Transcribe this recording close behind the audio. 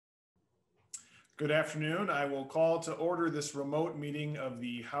Good afternoon. I will call to order this remote meeting of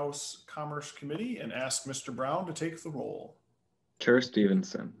the House Commerce Committee and ask Mr. Brown to take the roll. Chair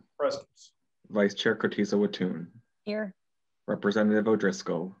Stevenson. Present. Vice Chair Cotiza-Wattoon. Here. Representative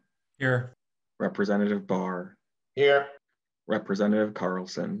O'Driscoll. Here. Representative Barr. Here. Representative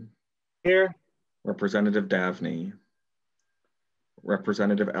Carlson. Here. Representative Davney.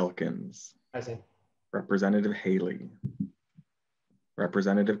 Representative Elkins. Present. Representative Haley.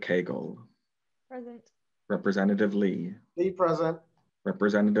 Representative Cagle. Present. Representative Lee. Lee present.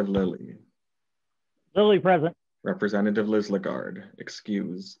 Representative Lilly. Lilly present. Representative Liz Lagarde,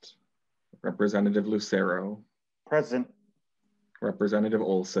 excused. Representative Lucero. Present. Representative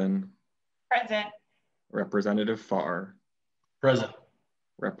Olson. Present. Representative Farr. Present.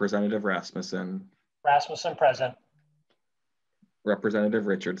 Representative Rasmussen. Rasmussen present. Representative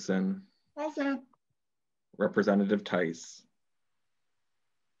Richardson. Present. Representative Tice.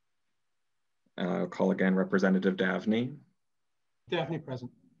 I'll call again Representative Davney. Daphne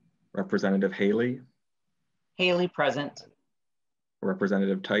present. Representative Haley. Haley present.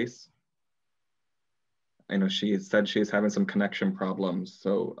 Representative Tice. I know she said she's having some connection problems,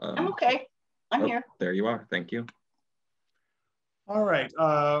 so. I'm okay. I'm here. There you are. Thank you. All right,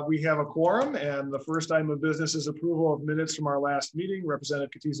 we have a quorum, and the first item of business is approval of minutes from our last meeting.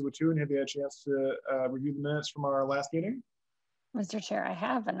 Representative Cotiza-Wattoon, have you had a chance to review the minutes from our last meeting? Mr. Chair, I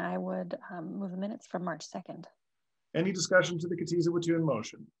have, and I would move the minutes from March 2nd. Any discussion to the Cotiza-Wattoon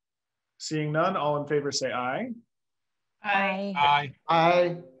motion? Seeing none, all in favor say aye. Aye. Aye.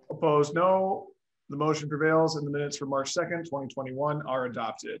 Aye. Opposed, no. The motion prevails and the minutes for March 2nd, 2021 are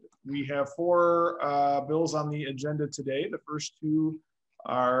adopted. We have four bills on the agenda today. The first two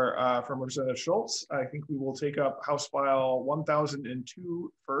are from Representative Schultz. I think we will take up House File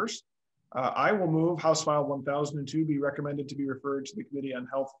 1002 first. I will move House File 1002 be recommended to be referred to the Committee on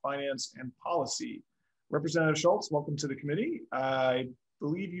Health, Finance, and Policy. Representative Schultz, welcome to the committee. I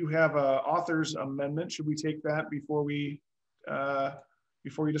believe you have an author's amendment. Should we take that before we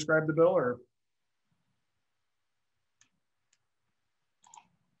before you describe the bill, or?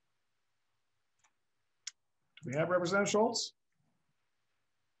 Do we have Representative Schultz?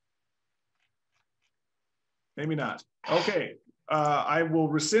 Maybe not. Okay, I will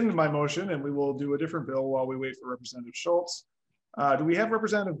rescind my motion and we will do a different bill while we wait for Representative Schultz. Do we have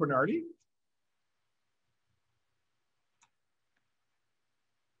Representative Bernardy?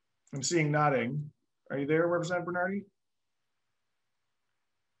 I'm seeing nodding. Are you there, Representative Bernardy?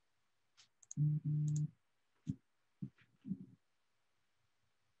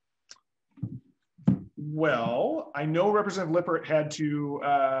 Well, I know Representative Lippert had to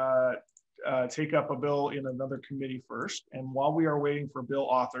take up a bill in another committee first. And while we are waiting for bill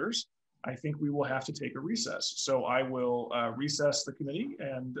authors, I think we will have to take a recess. So I will recess the committee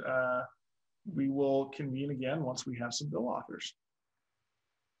and we will convene again once we have some bill authors.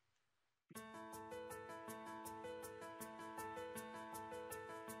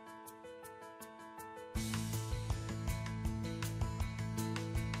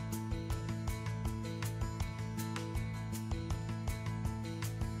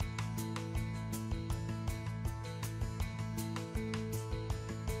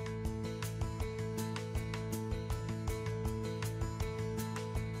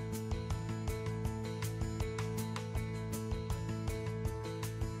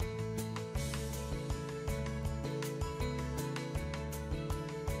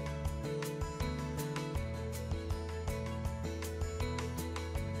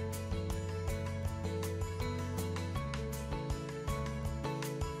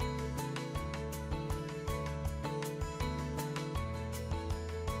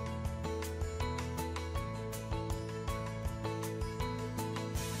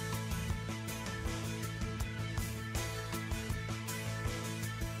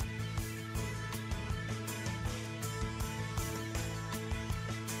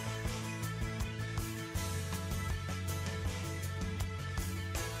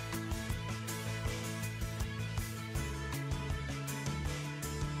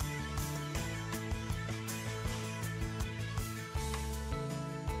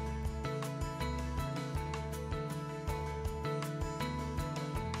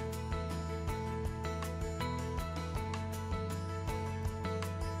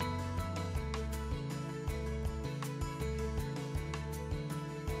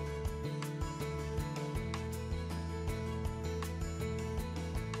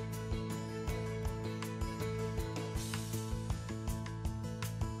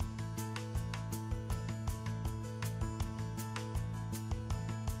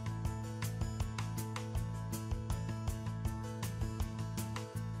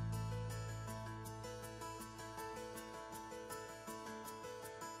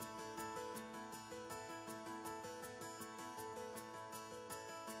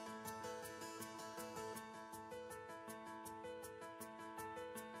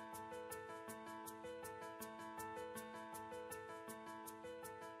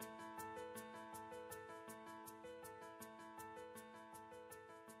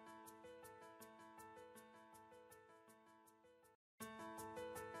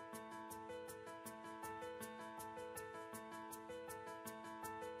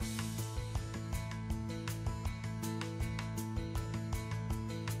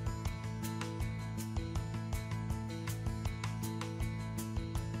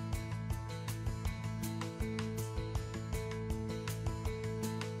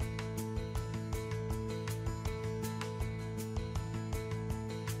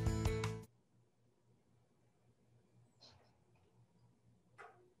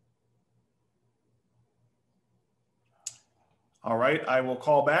 All right, I will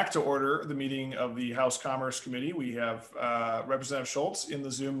call back to order the meeting of the House Commerce Committee. We have Representative Schultz in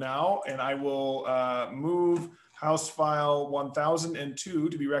the Zoom now, and I will move House File 1002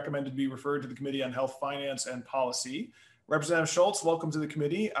 to be recommended to be referred to the Committee on Health, Finance, and Policy. Representative Schultz, welcome to the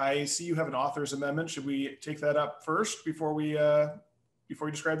committee. I see you have an author's amendment. Should we take that up first before you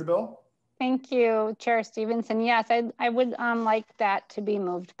describe the bill? Thank you, Chair Stevenson. Yes, I would like that to be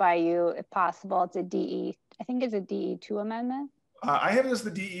moved by you if possible. It's a DE. I think it's a DE2 amendment. I have it as the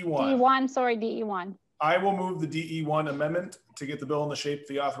DE1. DE1, sorry, DE1. I will move the DE1 amendment to get the bill in the shape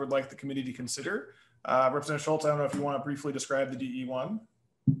the author would like the committee to consider. Representative Schultz, I don't know if you want to briefly describe the DE1.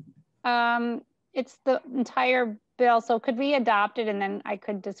 It's the entire bill, so could we adopt it and then I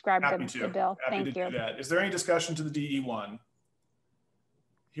could describe the bill? Happy to do that. Is there any discussion to the DE1?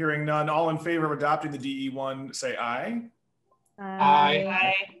 Hearing none, all in favor of adopting the DE1, say aye.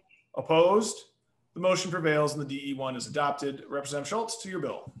 Aye. Opposed? The motion prevails and the DE1 is adopted. Representative Schultz, to your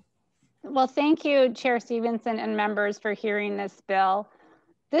bill. Well, thank you, Chair Stevenson and members for hearing this bill.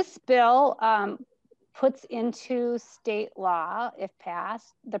 This bill puts into state law, if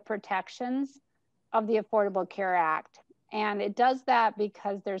passed, the protections of the Affordable Care Act. And it does that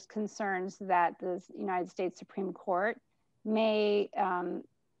because there's concerns that the United States Supreme Court may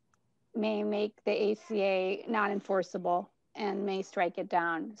make the ACA non-enforceable and may strike it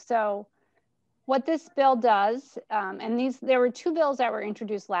down. So what this bill does, and there were two bills that were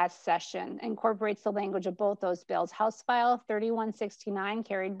introduced last session, incorporates the language of both those bills, House File 3169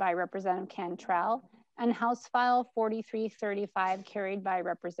 carried by Representative Cantrell and House File 4335 carried by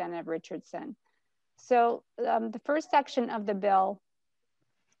Representative Richardson. So the first section of the bill,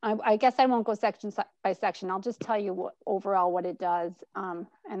 I guess I won't go section by section. I'll just tell you overall what it does, and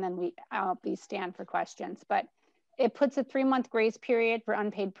then I'll stand for questions. But it puts a 3-month grace period for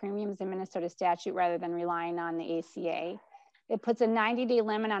unpaid premiums in Minnesota statute rather than relying on the ACA. It puts a 90-day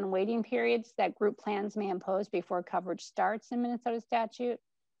limit on waiting periods that group plans may impose before coverage starts in Minnesota statute.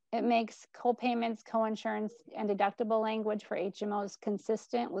 It makes co-payments, co-insurance, and deductible language for HMOs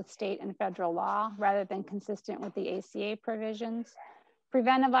consistent with state and federal law rather than consistent with the ACA provisions.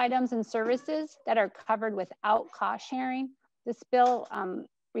 Preventive items and services that are covered without cost sharing. This bill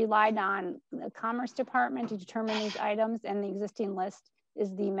relied on the Commerce Department to determine these items, and the existing list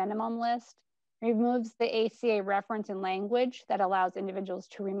is the minimum list. Removes the ACA reference and language that allows individuals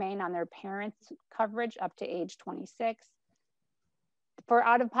to remain on their parents' coverage up to age 26. For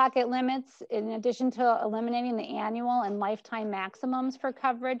out-of-pocket limits, in addition to eliminating the annual and lifetime maximums for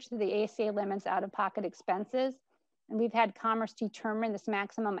coverage, the ACA limits out-of-pocket expenses. And we've had Commerce determine this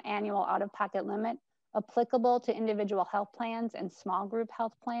maximum annual out-of-pocket limit applicable to individual health plans and small group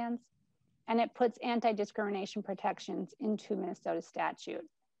health plans. And it puts anti-discrimination protections into Minnesota statute.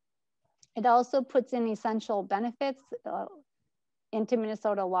 It also puts in essential benefits into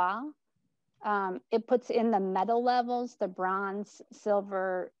Minnesota law. It puts in the medal levels, the bronze,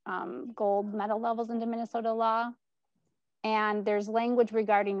 silver, gold medal levels into Minnesota law. And there's language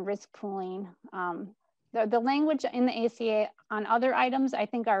regarding risk pooling. The language in the ACA on other items, I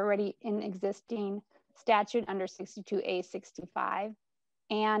think, are already in existing statute under 62A65.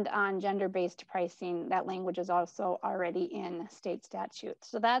 And on gender-based pricing, that language is also already in state statute.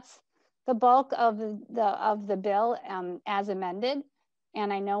 So that's the bulk of the bill as amended.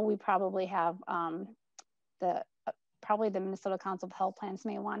 And I know we probably have probably the Minnesota Council of Health Plans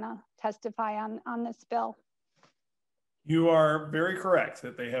may want to testify on this bill. You are very correct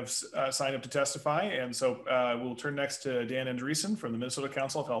that they have signed up to testify. And so we'll turn next to Dan Andreessen from the Minnesota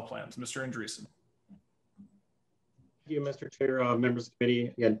Council of Health Plans. Mr. Andreessen. Thank you, Mr. Chair, members of the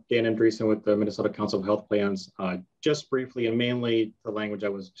committee. Again, Dan Andreessen with the Minnesota Council of Health Plans. Just briefly, and mainly the language I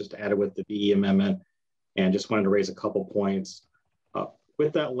was just added with the DE amendment, and just wanted to raise a couple points.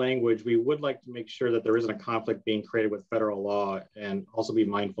 With that language, we would like to make sure that there isn't a conflict being created with federal law, and also be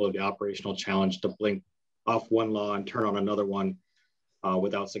mindful of the operational challenge to blink off one law and turn on another one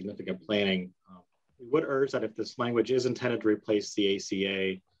without significant planning. We would urge that if this language is intended to replace the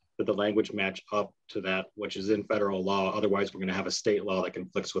ACA, that the language match up to that which is in federal law. Otherwise, we're going to have a state law that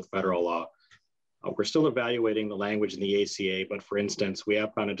conflicts with federal law. We're still evaluating the language in the ACA, but for instance, we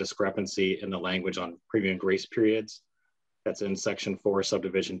have found a discrepancy in the language on premium grace periods. That's in Section 4,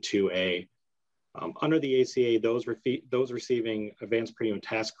 Subdivision 2A. Under the ACA, those receiving advanced premium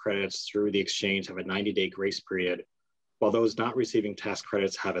tax credits through the exchange have a 90-day grace period, while those not receiving tax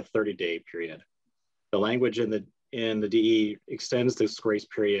credits have a 30-day period. The language in the DE extends this grace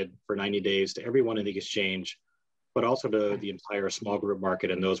period for 90 days to everyone in the exchange, but also to the entire small group market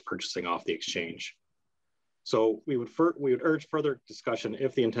and those purchasing off the exchange. So we would urge further discussion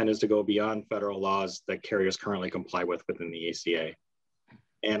if the intent is to go beyond federal laws that carriers currently comply with within the ACA.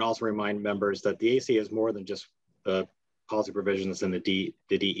 And also remind members that the ACA is more than just the policy provisions in the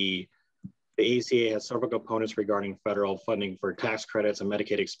DE. The ACA has several components regarding federal funding for tax credits and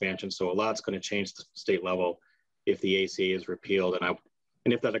Medicaid expansion. So a lot's going to change at the state level if the ACA is repealed.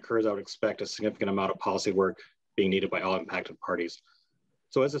 And if that occurs, I would expect a significant amount of policy work being needed by all impacted parties.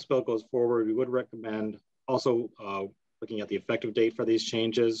 So as this bill goes forward, we would recommend also looking at the effective date for these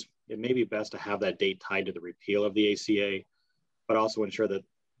changes. It may be best to have that date tied to the repeal of the ACA, but also ensure that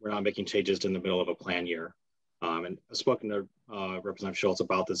we're not making changes in the middle of a plan year. And I've spoken to Representative Schultz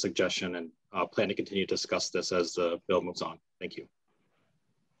about this suggestion and plan to continue to discuss this as the bill moves on. Thank you.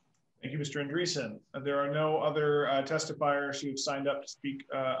 Thank you, Mr. Andreessen. There are no other testifiers who've signed up to speak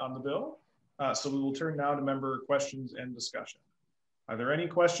on the bill. So we will turn now to member questions and discussion. Are there any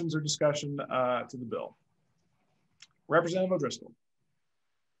questions or discussion to the bill? Representative O'Driscoll.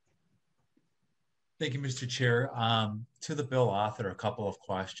 Thank you, Mr. Chair. To the bill author, a couple of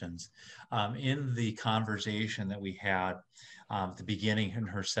questions. In the conversation that we had at the beginning in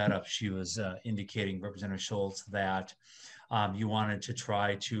her setup, she was indicating, Representative Schultz, that you wanted to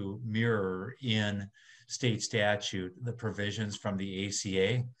try to mirror in state statute the provisions from the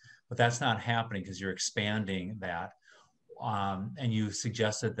ACA, but that's not happening because you're expanding that. And you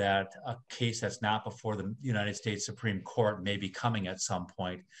suggested that a case that's not before the United States Supreme Court may be coming at some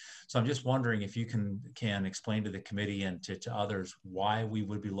point. So I'm just wondering if you can explain to the committee and to others why we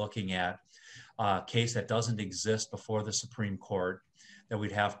would be looking at a case that doesn't exist before the Supreme Court, that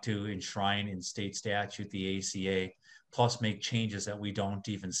we'd have to enshrine in state statute, the ACA, plus make changes that we don't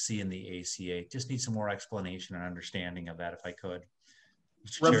even see in the ACA. Just need some more explanation and understanding of that, if I could.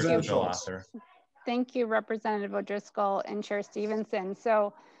 Mr. Chair, to the bill author. Thank you, Representative O'Driscoll and Chair Stevenson.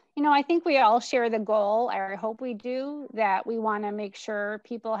 So, I think we all share the goal, or I hope we do, that we want to make sure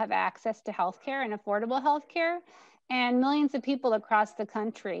people have access to healthcare and affordable healthcare. And millions of people across the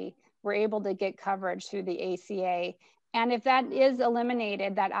country were able to get coverage through the ACA. And if that is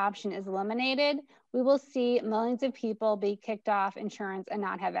eliminated, that option is eliminated, we will see millions of people be kicked off insurance and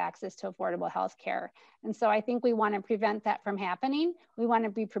not have access to affordable health care. And so I think we want to prevent that from happening. We want to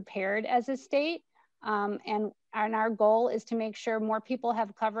be prepared as a state. And our goal is to make sure more people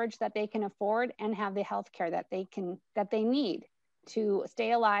have coverage that they can afford and have the health care that they need to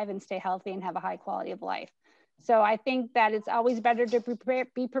stay alive and stay healthy and have a high quality of life. So I think that it's always better to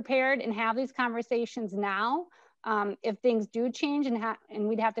be prepared and have these conversations now. If things do change and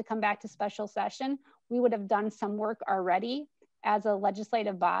we'd have to come back to special session, we would have done some work already as a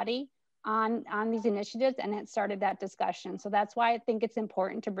legislative body on these initiatives and had started that discussion. So that's why I think it's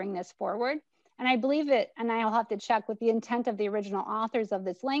important to bring this forward. And I believe it, and I'll have to check with the intent of the original authors of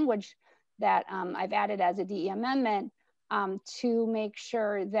this language that I've added as a DE amendment to make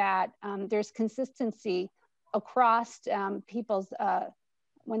sure that there's consistency across people's,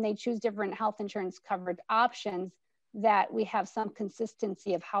 when they choose different health insurance covered options, that we have some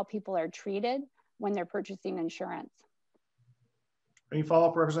consistency of how people are treated when they're purchasing insurance. Any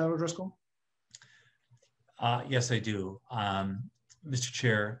follow-up, Representative O'Driscoll? Yes, I do. Mr.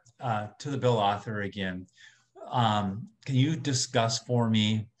 Chair, to the bill author again, can you discuss for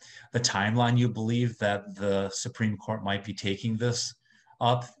me the timeline you believe that the Supreme Court might be taking this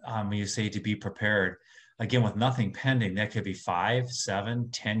up? When you say to be prepared, again, with nothing pending, that could be 5,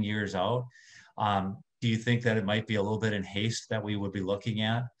 7, 10 years out. Do you think that it might be a little bit in haste that we would be looking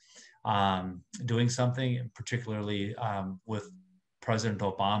at doing something, particularly with President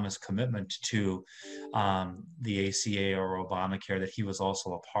Obama's commitment to the ACA or Obamacare that he was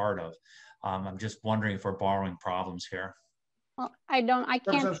also a part of? I'm just wondering if we're borrowing problems here. Well, I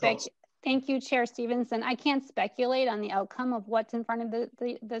can't speculate. Thank you, Chair Stevenson. I can't speculate on the outcome of what's in front of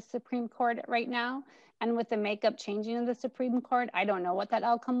the Supreme Court right now. And with the makeup changing of the Supreme Court, I don't know what that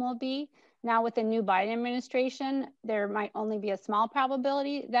outcome will be. Now with the new Biden administration, there might only be a small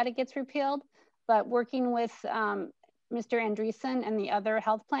probability that it gets repealed, but working with Mr. Andreessen and the other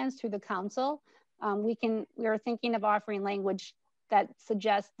health plans through the council, we are thinking of offering language that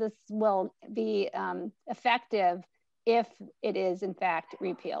suggests this will be effective if it is in fact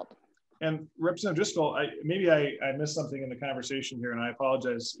repealed. And Representative Driscoll, maybe I missed something in the conversation here, and I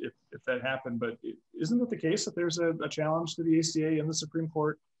apologize if that happened, but isn't it the case that there's a challenge to the ACA in the Supreme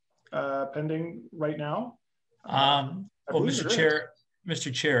Court pending right now? Well, Mr.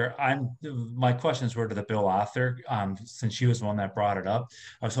 Chair, my questions were to the bill author, since she was the one that brought it up.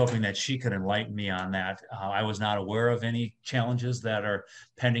 I was hoping that she could enlighten me on that. I was not aware of any challenges that are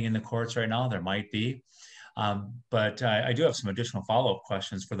pending in the courts right now. There might be. But I do have some additional follow-up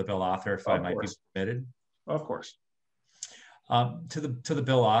questions for the bill author, if I might be permitted. Of course. To the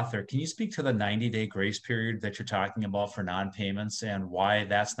bill author, can you speak to the 90-day grace period that you're talking about for non-payments and why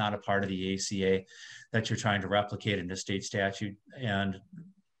that's not a part of the ACA that you're trying to replicate into state statute? And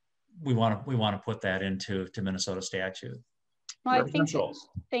we want to put that into Minnesota statute. Well,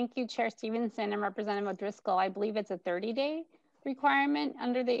 thank you, Chair Stevenson and Representative O'Driscoll. I believe it's a 30-day requirement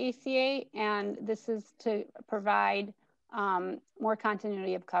under the ACA, and this is to provide more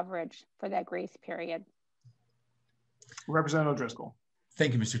continuity of coverage for that grace period. Representative O'Driscoll.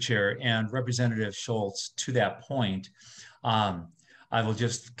 Thank you, Mr. Chair. And Representative Schultz, to that point, I will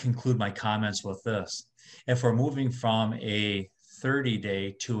just conclude my comments with this. If we're moving from a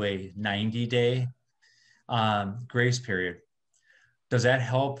 30-day to a 90-day grace period, does that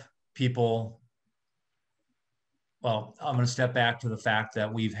help people? Well, I'm going to step back to the fact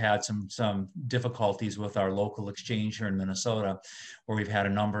that we've had some difficulties with our local exchange here in Minnesota, where we've had a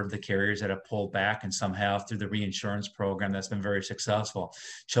number of the carriers that have pulled back, and some have through the reinsurance program that's been very successful,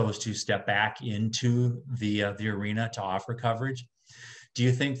 chose to step back into the arena to offer coverage. Do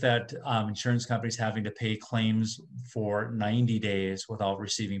you think that insurance companies having to pay claims for 90 days without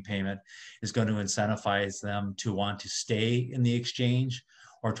receiving payment is going to incentivize them to want to stay in the exchange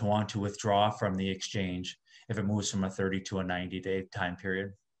or to want to withdraw from the exchange if it moves from a 30 to a 90-day time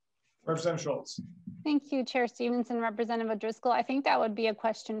period? Representative Schultz. Thank you, Chair Stevenson, Representative O'Driscoll. I think that would be a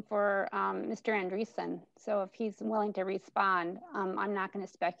question for Mr. Andreessen. So if he's willing to respond, I'm not going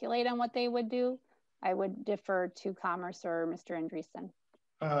to speculate on what they would do. I would defer to Commerce or Mr. Andreessen.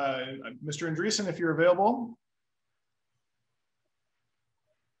 Mr. Andreessen, if you're available.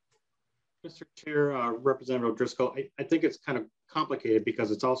 Mr. Chair, Representative O'Driscoll, I think it's kind of complicated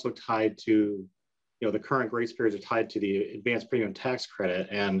because it's also tied to, the current grace periods are tied to the advanced premium tax credit,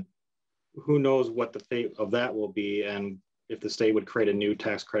 and who knows what the fate of that will be and if the state would create a new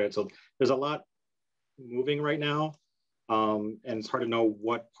tax credit. So there's a lot moving right now, and it's hard to know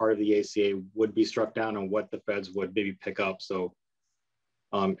what part of the ACA would be struck down and what the feds would maybe pick up. So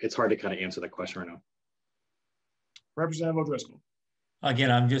it's hard to kind of answer that question right now. Representative O'Driscoll.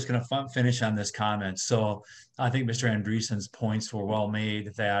 Again, I'm just going to finish on this comment. So I think Mr. Andreessen's points were well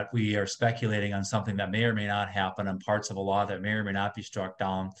made that we are speculating on something that may or may not happen and parts of a law that may or may not be struck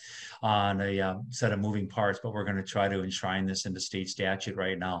down on a set of moving parts, but we're going to try to enshrine this into state statute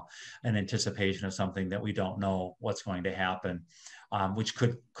right now in anticipation of something that we don't know what's going to happen, which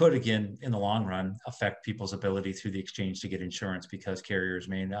could again, in the long run, affect people's ability through the exchange to get insurance because carriers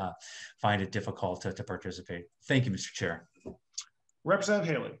may find it difficult to participate. Thank you, Mr. Chair.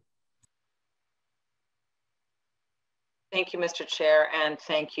 Representative Haley. Thank you, Mr. Chair, and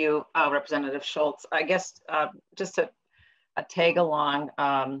thank you, Representative Schultz. I guess just a tag along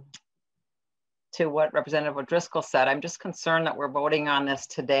to what Representative O'Driscoll said, I'm just concerned that we're voting on this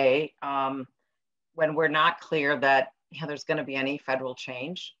today when we're not clear that there's going to be any federal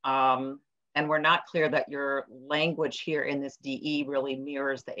change, and we're not clear that your language here in this DE really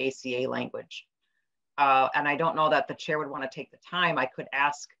mirrors the ACA language. And I don't know that the chair would want to take the time. I could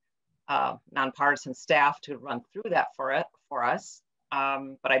ask nonpartisan staff to run through that for us,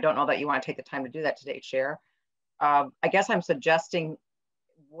 but I don't know that you want to take the time to do that today, Chair. I guess I'm suggesting,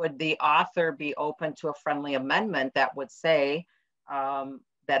 would the author be open to a friendly amendment that would say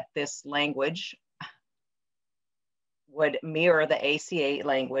that this language would mirror the ACA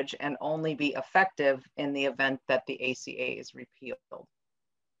language and only be effective in the event that the ACA is repealed?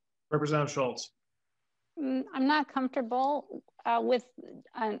 Representative Schultz. I'm not comfortable with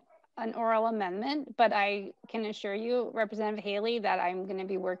an oral amendment, but I can assure you, Representative Haley, that I'm going to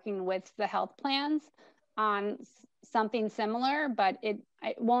be working with the health plans on something similar, but it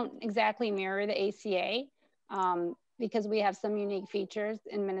won't exactly mirror the ACA because we have some unique features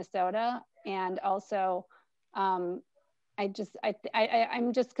in Minnesota. And also, I'm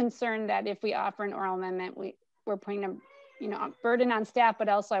just concerned that if we offer an oral amendment, we're putting a burden on staff, but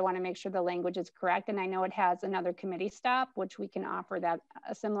also I want to make sure the language is correct. And I know it has another committee stop, which we can offer that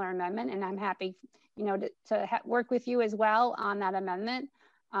a similar amendment. And I'm happy, to work with you as well on that amendment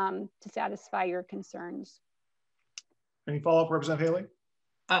to satisfy your concerns. Any follow-up, Representative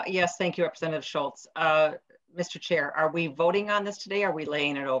Haley? Yes, thank you, Representative Schultz. Mr. Chair, are we voting on this today? Or are we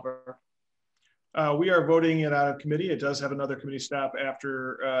laying it over? We are voting it out of committee. It does have another committee stop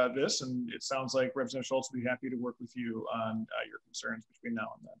after this, and it sounds like Representative Schultz will be happy to work with you on your concerns between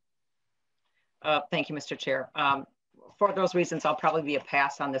now and then. Thank you, Mr. Chair. For those reasons, I'll probably be a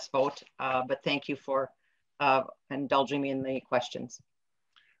pass on this vote, but thank you for indulging me in the questions.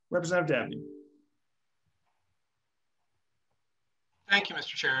 Representative Dabney. Thank you,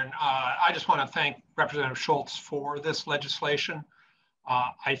 Mr. Chair. And I just want to thank Representative Schultz for this legislation.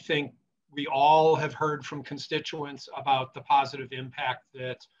 I think we all have heard from constituents about the positive impact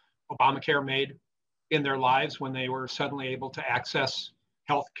that Obamacare made in their lives when they were suddenly able to access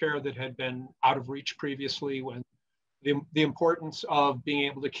health care that had been out of reach previously, when the importance of being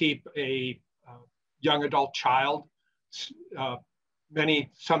able to keep a young adult child, many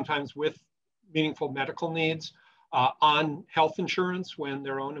sometimes with meaningful medical needs, on health insurance when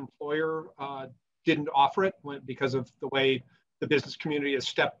their own employer didn't offer it because of the way the business community has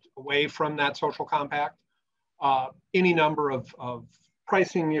stepped away from that social compact, any number of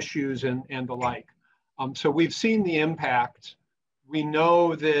pricing issues and the like. So we've seen the impact. We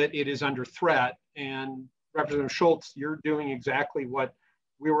know that it is under threat, and Representative Schultz, you're doing exactly what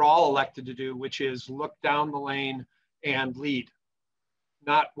we were all elected to do, which is look down the lane and lead,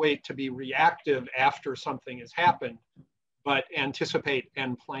 not wait to be reactive after something has happened, but anticipate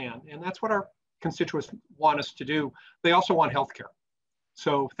and plan. And that's what our constituents want us to do. They also want healthcare.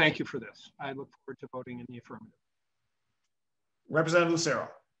 So thank you for this. I look forward to voting in the affirmative. Representative Lucero.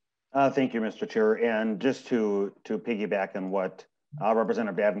 Thank you, Mr. Chair. And just to piggyback on what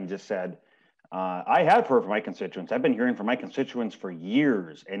Representative Dabney just said, I have heard from my constituents. I've been hearing from my constituents for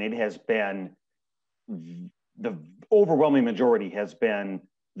years, and it has been, the overwhelming majority has been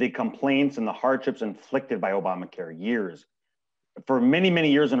the complaints and the hardships inflicted by Obamacare, years. For many,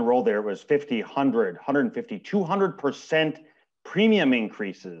 many years in a row, there was 50, 100, 150, 200% premium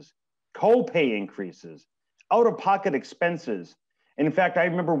increases, co-pay increases, out-of-pocket expenses. And in fact, I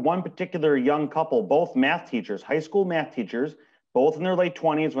remember one particular young couple, both math teachers, high school math teachers, both in their late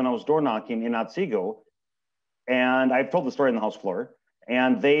 20s when I was door knocking in Otsego. And I've told the story on the House floor.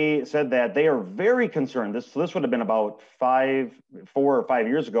 And they said that they are very concerned. This would have been about 4 or 5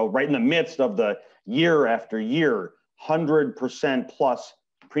 years ago, right in the midst of the year after year, 100% plus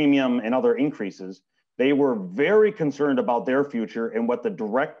premium and other increases. They were very concerned about their future and what the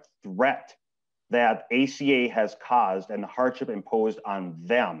direct threat that ACA has caused and the hardship imposed on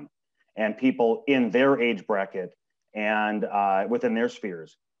them and people in their age bracket and within their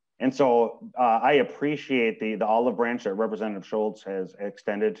spheres. And so I appreciate the olive branch that Representative Schultz has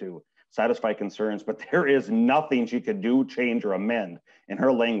extended to satisfy concerns, but there is nothing she could do, change, or amend in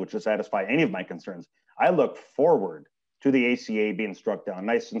her language to satisfy any of my concerns. I look forward to the ACA being struck down,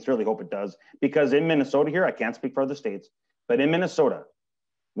 and I sincerely hope it does, because in Minnesota here, I can't speak for other states, but in Minnesota,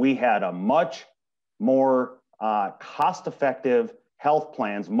 we had a much more cost-effective health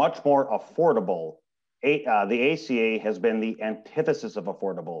plans, much more affordable. The ACA has been the antithesis of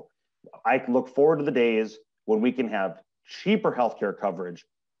affordable. I look forward to the days when we can have cheaper healthcare coverage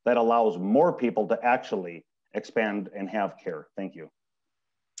that allows more people to actually expand and have care. Thank you.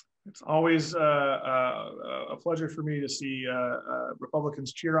 It's always a pleasure for me to see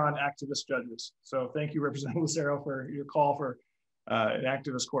Republicans cheer on activist judges. So thank you, Representative Lucero, for your call for an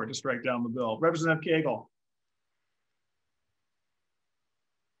activist court to strike down the bill. Representative Cagle.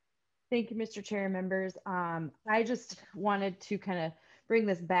 Thank you, Mr. Chair and members. I just wanted to kind of bring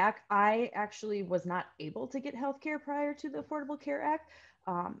this back. I actually was not able to get healthcare prior to the Affordable Care Act,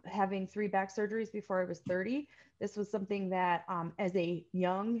 having 3 back surgeries before I was 30. This was something that as a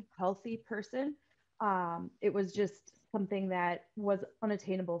young, healthy person, it was just something that was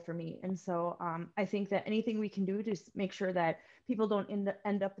unattainable for me. And so I think that anything we can do to make sure that people don't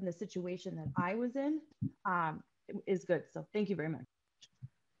end up in the situation that I was in is good. So thank you very much.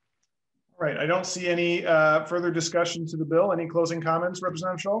 All right, I don't see any further discussion to the bill. Any closing comments,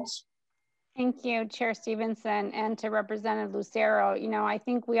 Representative Schultz? Thank you, Chair Stevenson, and to Representative Lucero. You know, I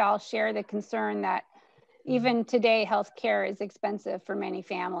think we all share the concern that even today, healthcare is expensive for many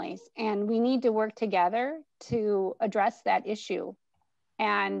families, and we need to work together to address that issue.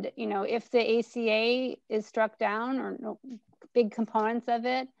 And, you know, if the ACA is struck down or no, big components of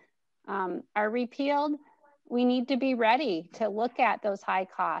it are repealed, we need to be ready to look at those high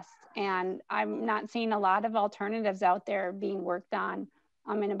costs. And I'm not seeing a lot of alternatives out there being worked on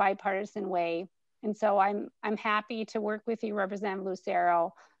in a bipartisan way. And so I'm happy to work with you, Representative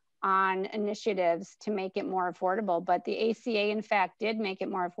Lucero, on initiatives to make it more affordable. But the ACA, in fact, did make it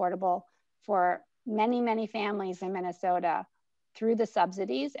more affordable for many, many families in Minnesota through the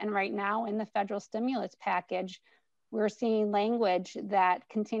subsidies. And right now in the federal stimulus package, we're seeing language that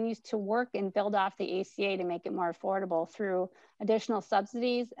continues to work and build off the ACA to make it more affordable through additional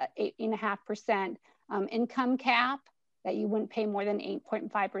subsidies, 8.5% income cap, that you wouldn't pay more than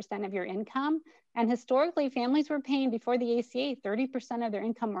 8.5% of your income. And historically, families were paying before the ACA 30% of their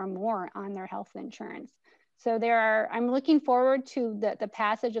income or more on their health insurance. So I'm looking forward to the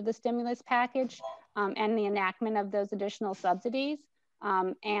passage of the stimulus package and the enactment of those additional subsidies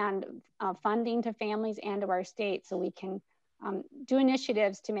and funding to families and to our state so we can do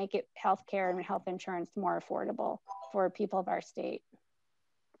initiatives to make it healthcare and health insurance more affordable for people of our state.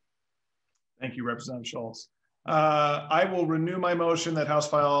 Thank you, Representative Schultz. I will renew my motion that House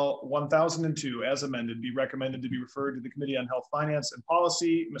File 1002 as amended be recommended to be referred to the Committee on Health, Finance, and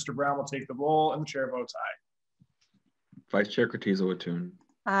Policy. Mr. Brown will take the roll and the chair votes aye. Vice Chair Cortizo-Wattoon.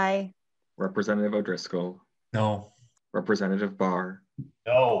 Aye. Representative O'Driscoll. No. Representative Barr.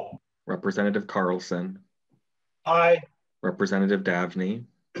 No. Representative Carlson. Aye. Representative Davney.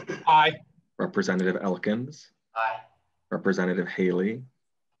 Aye. Representative Elkins. Aye. Representative Haley.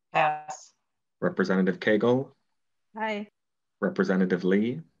 Pass. Representative Cagle. Aye. Representative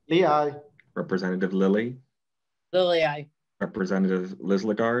Lee. Lee, aye. Representative Lilly. Lily, aye. Representative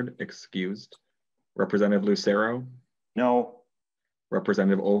Lislegard, excused. Representative Lucero. No.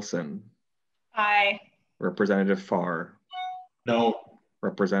 Representative Olson. Aye. Representative Farr. No.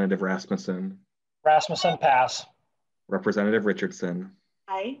 Representative Rasmussen. Rasmussen, pass. Representative Richardson.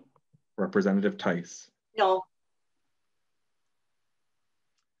 Aye. Representative Tice. No.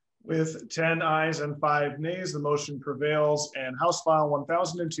 With 10 ayes and 5 nays, the motion prevails, and House File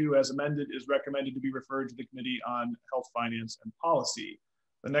 1002 as amended is recommended to be referred to the Committee on Health, Finance, and Policy.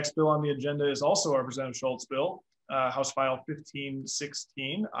 The next bill on the agenda is also a Representative Schultz bill, House File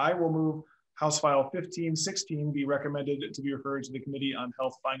 1516. I will move House File 1516 be recommended to be referred to the Committee on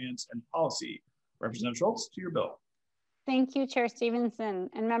Health, Finance, and Policy. Representative Schultz, to your bill. Thank you, Chair Stevenson,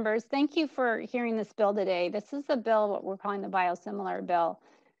 and members. Thank you for hearing this bill today. This is the bill, what we're calling the biosimilar bill.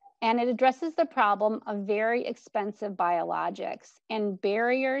 And it addresses the problem of very expensive biologics and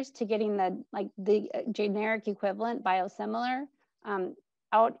barriers to getting the generic equivalent biosimilar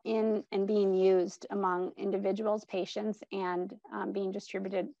out in and being used among individuals, patients, and being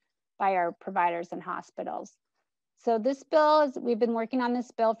distributed by our providers and hospitals. So this bill is, we've been working on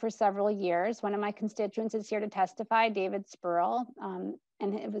this bill for several years. One of my constituents is here to testify, David Spurl.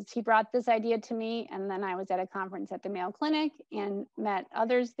 And he brought this idea to me, and then I was at a conference at the Mayo Clinic and met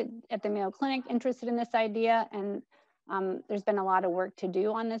others at the Mayo Clinic interested in this idea. And there's been a lot of work to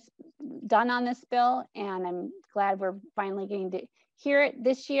do on this, done on this bill, and I'm glad we're finally getting to hear it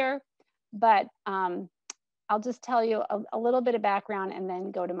this year. But I'll just tell you a little bit of background and then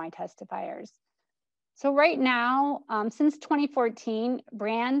go to my testifiers. So right now, since 2014,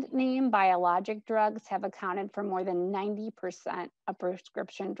 brand name biologic drugs have accounted for more than 90% of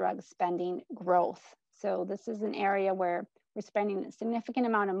prescription drug spending growth. So this is an area where we're spending a significant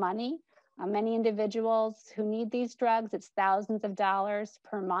amount of money. Many individuals who need these drugs, it's thousands of dollars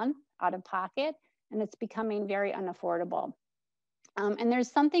per month out of pocket, and it's becoming very unaffordable. And there's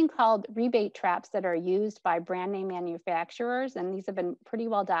something called rebate traps that are used by brand name manufacturers, and these have been pretty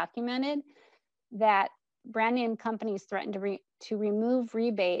well documented, that brand name companies threaten to remove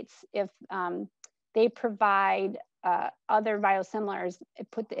rebates if they provide other biosimilars,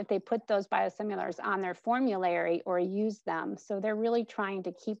 if they put those biosimilars on their formulary or use them. So they're really trying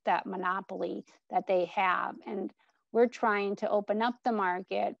to keep that monopoly that they have. And we're trying to open up the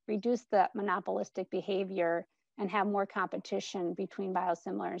market, reduce the monopolistic behavior, and have more competition between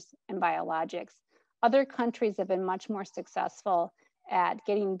biosimilars and biologics. Other countries have been much more successful at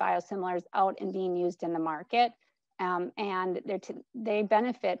getting biosimilars out and being used in the market. And they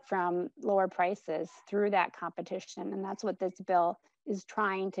benefit from lower prices through that competition. And that's what this bill is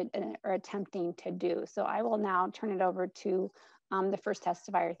trying to, or attempting to do. So I will now turn it over to the first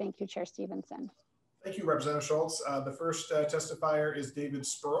testifier. Thank you, Chair Stevenson. Thank you, Representative Schultz. The first testifier is David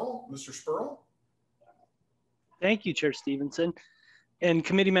Spurl. Mr. Spurl. Thank you, Chair Stevenson, and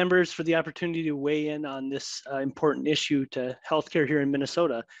committee members for the opportunity to weigh in on this important issue to healthcare here in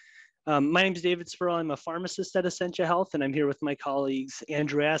Minnesota. My name is David Spurl. I'm a pharmacist at Essentia Health, and I'm here with my colleagues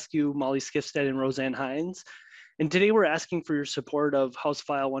Andrew Askew, Molly Skifstead, and Roseanne Hines. And today we're asking for your support of House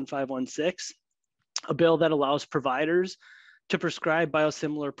File 1516, a bill that allows providers to prescribe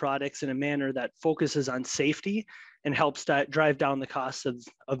biosimilar products in a manner that focuses on safety and helps drive down the costs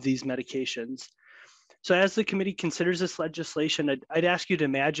of these medications. So as the committee considers this legislation, I'd ask you to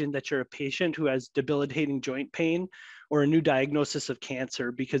imagine that you're a patient who has debilitating joint pain or a new diagnosis of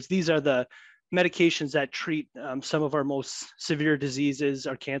cancer, because these are the medications that treat some of our most severe diseases,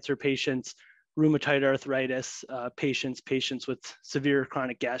 our cancer patients, rheumatoid arthritis patients with severe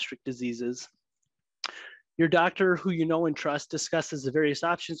chronic gastric diseases. Your doctor, who you know and trust, discusses the various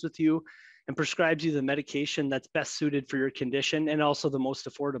options with you and prescribes you the medication that's best suited for your condition and also the most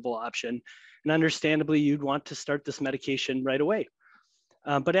affordable option. And understandably, you'd want to start this medication right away.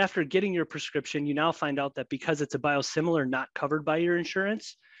 But after getting your prescription, you now find out that because it's a biosimilar not covered by your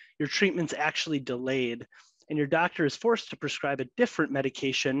insurance, your treatment's actually delayed, and your doctor is forced to prescribe a different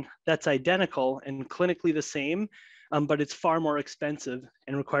medication that's identical and clinically the same, but it's far more expensive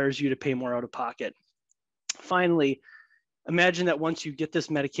and requires you to pay more out of pocket. Finally, imagine that once you get this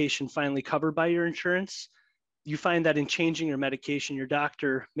medication finally covered by your insurance, you find that in changing your medication, your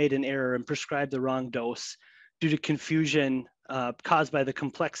doctor made an error and prescribed the wrong dose due to confusion caused by the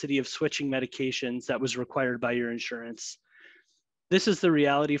complexity of switching medications that was required by your insurance. This is the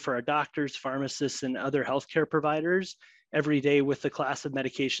reality for our doctors, pharmacists, and other healthcare providers every day with the class of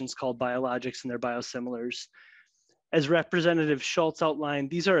medications called biologics and their biosimilars. As Representative Schultz outlined,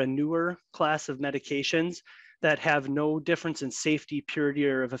 these are a newer class of medications that have no difference in safety, purity,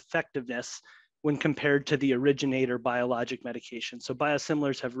 or of effectiveness when compared to the originator biologic medication. So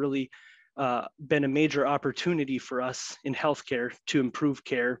biosimilars have really been a major opportunity for us in healthcare to improve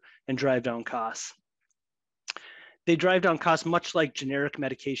care and drive down costs. They drive down costs much like generic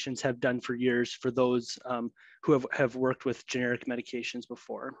medications have done for years for those who have worked with generic medications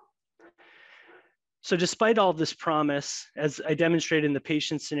before. So despite all of this promise, as I demonstrated in the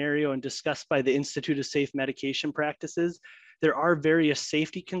patient scenario and discussed by the Institute of Safe Medication Practices, there are various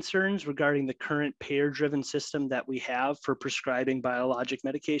safety concerns regarding the current payer-driven system that we have for prescribing biologic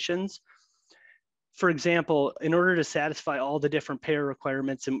medications. For example, in order to satisfy all the different payer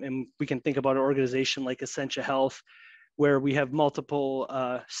requirements, and we can think about an organization like Essentia Health, where we have multiple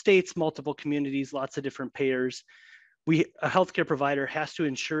states, multiple communities, lots of different payers, a healthcare provider has to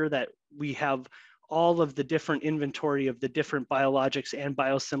ensure that we have all of the different inventory of the different biologics and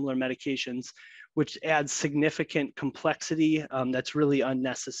biosimilar medications, which adds significant complexity that's really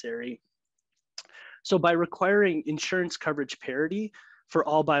unnecessary. So by requiring insurance coverage parity for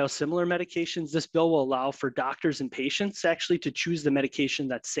all biosimilar medications, this bill will allow for doctors and patients actually to choose the medication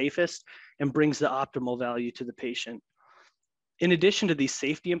that's safest and brings the optimal value to the patient. In addition to these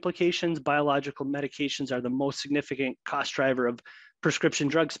safety implications, biological medications are the most significant cost driver of prescription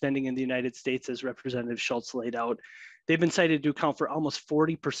drug spending in the United States, as Representative Schultz laid out. They've been cited to account for almost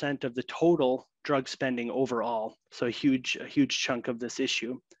 40% of the total drug spending overall, so a huge chunk of this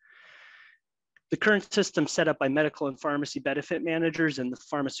issue. The current system set up by medical and pharmacy benefit managers and the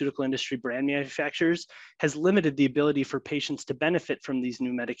pharmaceutical industry brand manufacturers has limited the ability for patients to benefit from these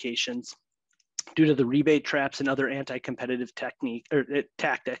new medications due to the rebate traps and other anti-competitive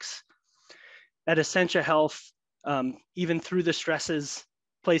tactics. At Essentia Health, even through the stresses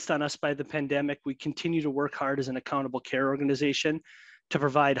placed on us by the pandemic, we continue to work hard as an accountable care organization to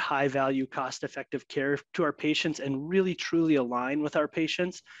provide high value, cost-effective care to our patients and really truly align with our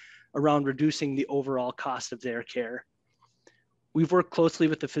patients around reducing the overall cost of their care. We've worked closely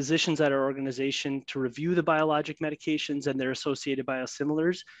with the physicians at our organization to review the biologic medications and their associated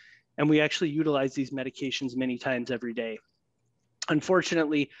biosimilars, and we actually utilize these medications many times every day.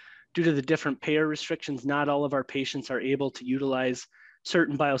 Unfortunately, due to the different payer restrictions, not all of our patients are able to utilize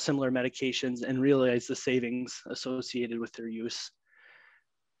certain biosimilar medications and realize the savings associated with their use.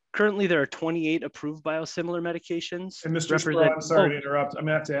 Currently, there are 28 approved biosimilar medications. And Mr. Sproul, I'm sorry to interrupt. I'm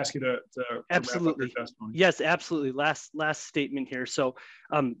gonna have to ask you to absolutely. wrap up your testimony. Yes, absolutely. Last statement here. So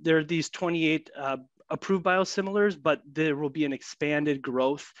there are these 28 approved biosimilars, but there will be an expanded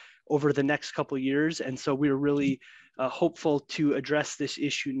growth over the next couple of years. And so we're really hopeful to address this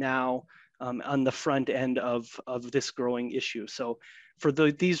issue now on the front end of this growing issue. So for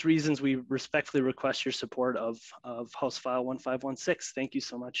these reasons, we respectfully request your support of House File 1516. Thank you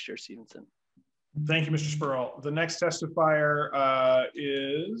so much, Chair Stevenson. Thank you, Mr. Spurl. The next testifier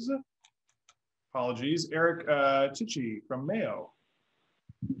is, apologies, Eric Tichy from Mayo.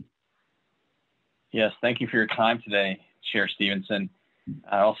 Yes, thank you for your time today, Chair Stevenson.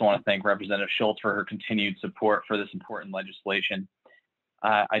 I also want to thank Representative Schultz for her continued support for this important legislation.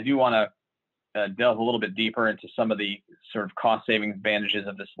 I do want to delve a little bit deeper into some of the sort of cost saving advantages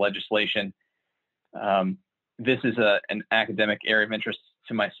of this legislation. This is an academic area of interest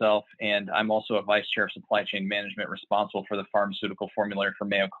to myself, and I'm also a vice chair of supply chain management responsible for the pharmaceutical formulary for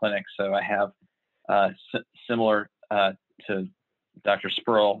Mayo Clinic. So I have similar to Dr.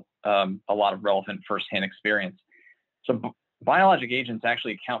 Spurl, a lot of relevant firsthand experience. So biologic agents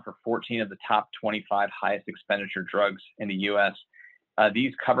actually account for 14 of the top 25 highest expenditure drugs in the US.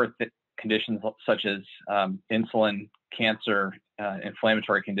 These cover conditions such as insulin, cancer,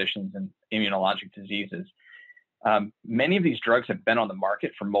 inflammatory conditions, and immunologic diseases. Many of these drugs have been on the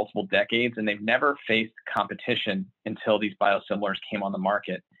market for multiple decades, and they've never faced competition until these biosimilars came on the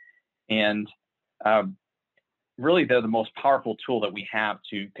market. And really, they're the most powerful tool that we have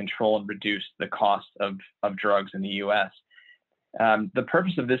to control and reduce the cost of drugs in the US. The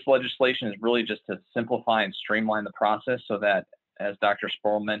purpose of this legislation is really just to simplify and streamline the process so that, as Dr.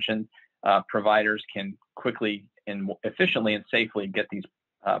 Spurl mentioned, providers can quickly and efficiently and safely get these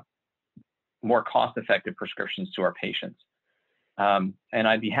more cost-effective prescriptions to our patients. And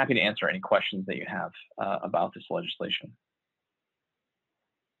I'd be happy to answer any questions that you have about this legislation.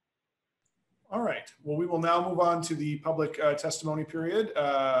 All right. Well, we will now move on to the public testimony period.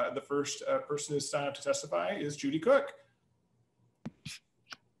 The first person who signed up to testify is Judy Cook.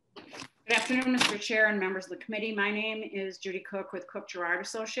 Good afternoon, Mr. Chair and members of the committee. My name is Judy Cook with Cook Gerard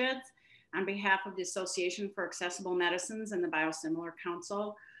Associates. On behalf of the Association for Accessible Medicines and the Biosimilar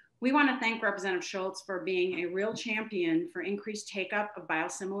Council, we want to thank Representative Schultz for being a real champion for increased take-up of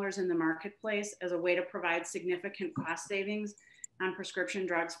biosimilars in the marketplace as a way to provide significant cost savings on prescription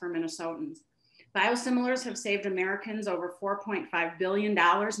drugs for Minnesotans. Biosimilars have saved Americans over $4.5 billion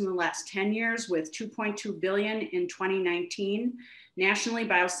in the last 10 years, with $2.2 billion in 2019. Nationally,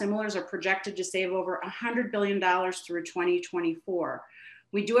 biosimilars are projected to save over $100 billion through 2024.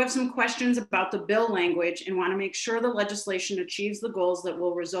 We do have some questions about the bill language and want to make sure the legislation achieves the goals that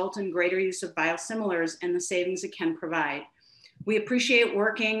will result in greater use of biosimilars and the savings it can provide. We appreciate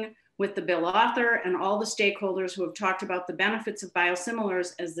working with the bill author and all the stakeholders who have talked about the benefits of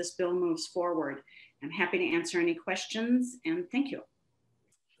biosimilars as this bill moves forward. I'm happy to answer any questions, and thank you.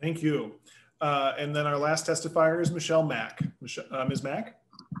 Thank you. And then our last testifier is Michelle Mack. Ms. Mack?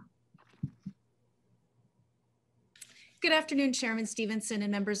 Good afternoon, Chairman Stevenson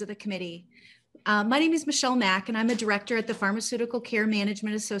and members of the committee. My name is Michelle Mack, and I'm a director at the Pharmaceutical Care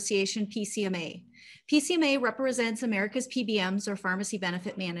Management Association, PCMA. PCMA represents America's PBMs, or pharmacy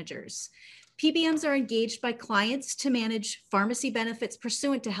benefit managers. PBMs are engaged by clients to manage pharmacy benefits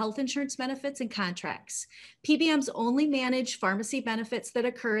pursuant to health insurance benefits and contracts. PBMs only manage pharmacy benefits that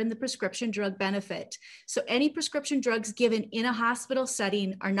occur in the prescription drug benefit. So any prescription drugs given in a hospital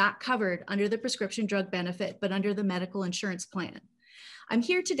setting are not covered under the prescription drug benefit, but under the medical insurance plan. I'm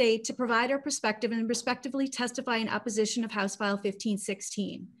here today to provide our perspective and respectively testify in opposition of House File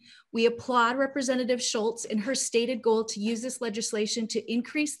 1516. We applaud Representative Schultz in her stated goal to use this legislation to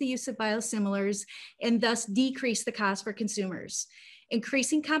increase the use of biosimilars and thus decrease the cost for consumers.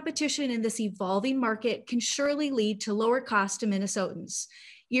 Increasing competition in this evolving market can surely lead to lower costs to Minnesotans.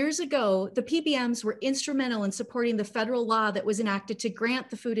 Years ago, the PBMs were instrumental in supporting the federal law that was enacted to grant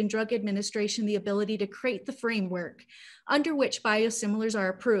the Food and Drug Administration the ability to create the framework under which biosimilars are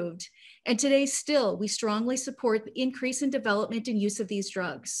approved. And today still, we strongly support the increase in development and use of these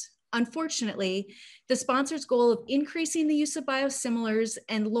drugs. Unfortunately, the sponsor's goal of increasing the use of biosimilars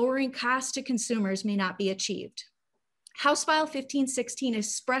and lowering costs to consumers may not be achieved. House File 1516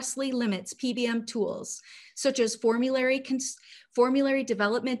 expressly limits PBM tools, such as formulary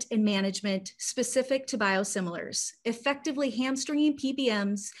development and management specific to biosimilars, effectively hamstringing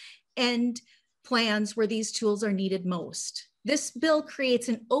PBMs and plans where these tools are needed most. This bill creates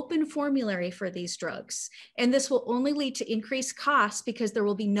an open formulary for these drugs, and this will only lead to increased costs because there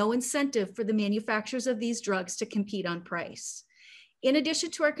will be no incentive for the manufacturers of these drugs to compete on price. In addition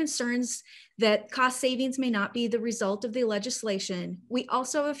to our concerns that cost savings may not be the result of the legislation, we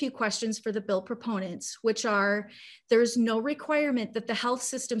also have a few questions for the bill proponents, which are, there's no requirement that the health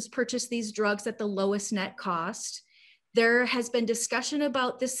systems purchase these drugs at the lowest net cost. There has been discussion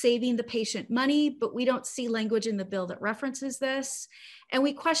about this saving the patient money, but we don't see language in the bill that references this. And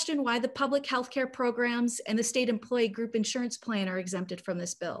we question why the public healthcare programs and the state employee group insurance plan are exempted from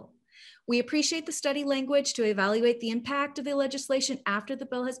this bill. We appreciate the study language to evaluate the impact of the legislation after the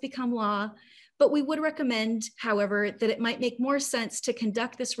bill has become law, but we would recommend, however, that it might make more sense to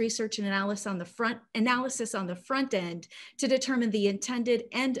conduct this research and analysis on the front end to determine the intended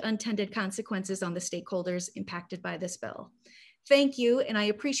and unintended consequences on the stakeholders impacted by this bill. Thank you, and I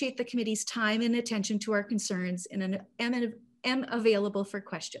appreciate the committee's time and attention to our concerns, and am available for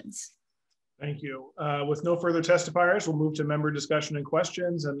questions. Thank you. With no further testifiers, we'll move to member discussion and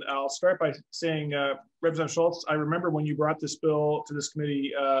questions. And I'll start by saying, Representative Schultz, I remember when you brought this bill to this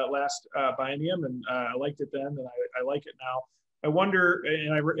committee last biennium, and I liked it then, and I like it now. I wonder,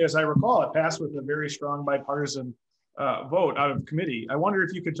 and as I recall, it passed with a very strong bipartisan vote out of committee. I wonder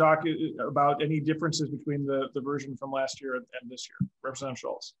if you could talk about any differences between the version from last year and this year. Representative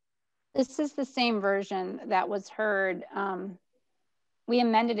Schultz. This is the same version that was heard. We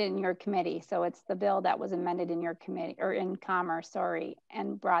amended it in your committee. So it's the bill that was amended in your committee, or in Commerce, sorry,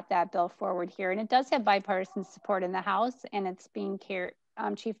 and brought that bill forward here. And it does have bipartisan support in the House, and it's being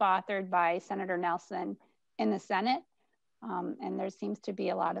chief authored by Senator Nelson in the Senate. And there seems to be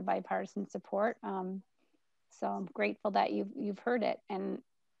a lot of bipartisan support. So I'm grateful that you've heard it and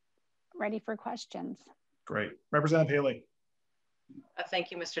ready for questions. Great. Representative Haley.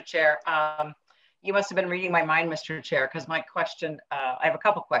 Thank you, Mr. Chair. You must have been reading my mind, Mr. Chair, because my question, I have a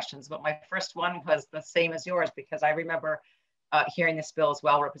couple questions, but my first one was the same as yours, because I remember hearing this bill as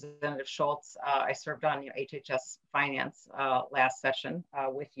well, Representative Schultz. I served on HHS Finance last session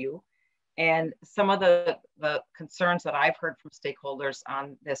with you. And some of the concerns that I've heard from stakeholders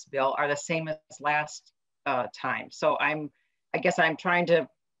on this bill are the same as last time. So I guess I'm trying to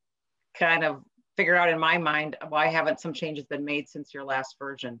kind of figure out in my mind, why haven't some changes been made since your last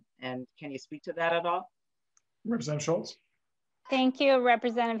version? And can you speak to that at all? Representative Schultz. Thank you,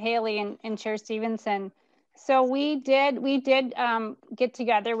 Representative Haley and Chair Stevenson. So we did get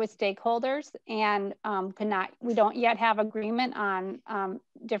together with stakeholders, and we don't yet have agreement on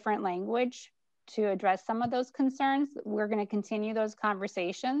different language to address some of those concerns. We're going to continue those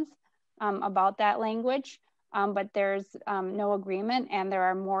conversations about that language, but there's no agreement, and there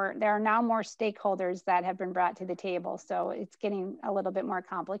are now more stakeholders that have been brought to the table. So it's getting a little bit more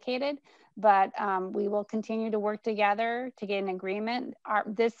complicated, but we will continue to work together to get an agreement.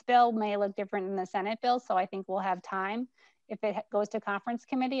 This bill may look different than the Senate bill, so I think we'll have time, if it goes to conference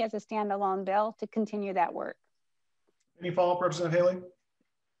committee as a standalone bill, to continue that work. Any follow-up, Representative Haley?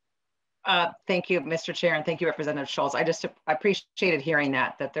 Thank you, Mr. Chair, and thank you, Representative Schultz. I appreciated hearing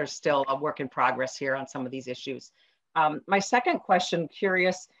that there's still a work in progress here on some of these issues. My second question,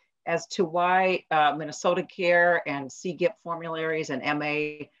 curious as to why Minnesota Care and CGIP formularies and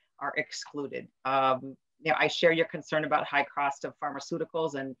MA are excluded. I share your concern about high cost of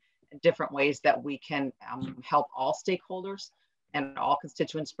pharmaceuticals and different ways that we can help all stakeholders and all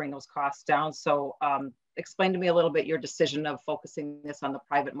constituents bring those costs down. So explain to me a little bit your decision of focusing this on the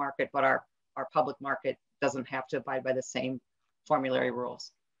private market, but our public market doesn't have to abide by the same formulary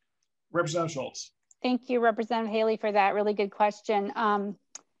rules. Representative Schultz. Thank you, Representative Haley, for that really good question.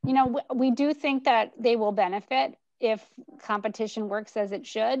 We do think that they will benefit if competition works as it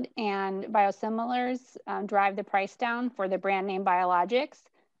should, and biosimilars drive the price down for the brand name biologics.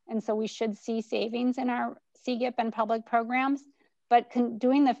 And so we should see savings in our CGIP and public programs. But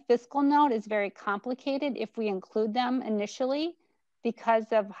doing the fiscal note is very complicated if we include them initially,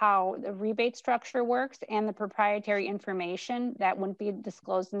 because of how the rebate structure works and the proprietary information that wouldn't be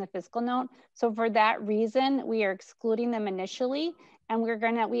disclosed in the fiscal note. So for that reason, we are excluding them initially, and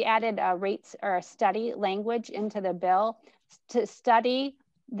we added a rates or a study language into the bill to study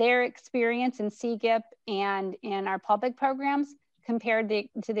their experience in CGIP and in our public programs compared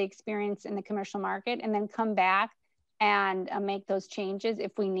to the experience in the commercial market, and then come back and make those changes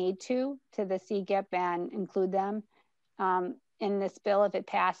if we need to the CGIP and include them in this bill if it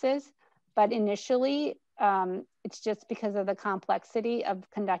passes. But initially, it's just because of the complexity of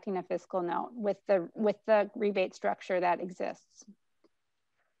conducting a fiscal note with the rebate structure that exists.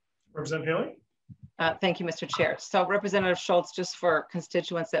 Representative Haley? Thank you, Mr. Chair. So Representative Schultz, just for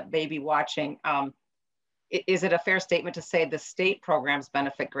constituents that may be watching, is it a fair statement to say the state programs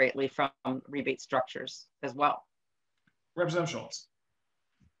benefit greatly from rebate structures as well? Representative Schultz.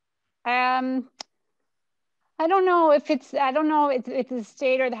 I don't know if it's the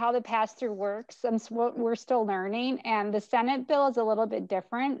state or how the pass-through works. We're still learning, and the Senate bill is a little bit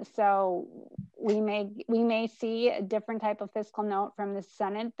different. So we may see a different type of fiscal note from the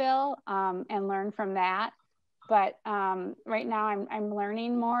Senate bill and learn from that. But right now I'm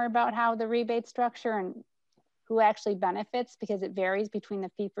learning more about how the rebate structure and who actually benefits, because it varies between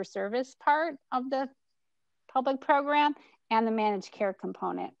the fee-for-service part of the public program and the managed care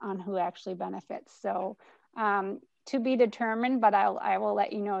component on who actually benefits. So to be determined, but I will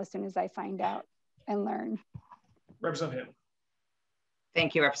let you know as soon as I find out and learn. Representative.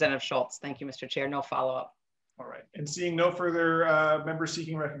 Thank you, Representative Schultz. Thank you, Mr. Chair. No follow-up. All right. And seeing no further members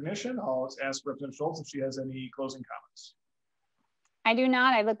seeking recognition, I'll ask Representative Schultz if she has any closing comments. I do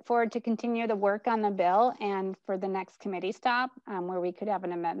not. I look forward to continue the work on the bill and for the next committee stop where we could have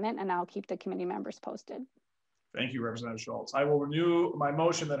an amendment, and I'll keep the committee members posted. Thank you, Representative Schultz. I will renew my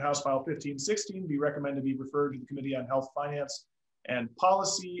motion that House File 1516 be recommended to be referred to the Committee on Health, Finance, and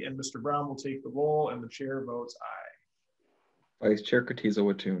Policy, and Mr. Brown will take the roll, and the chair votes aye. Vice Chair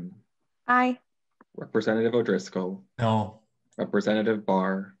Katiza-Watun. Aye. Representative O'Driscoll. No. Representative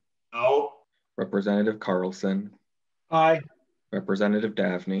Barr. No. Representative Carlson. Aye. Representative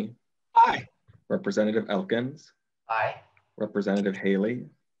Davnie. Aye. Representative Elkins. Aye. Representative Haley.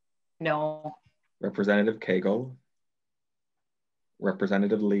 No. Representative Cagle.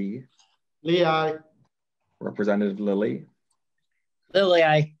 Representative Lee. Lee, aye. Representative Lilly. Lilly,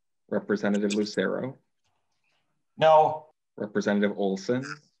 aye. Representative Lucero. No. Representative Olson.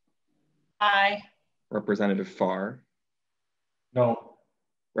 Aye. Representative Farr. No.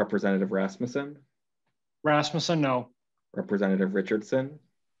 Representative Rasmussen. Rasmussen, no. Representative Richardson.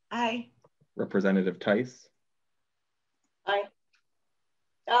 Aye. Representative Tice. Aye.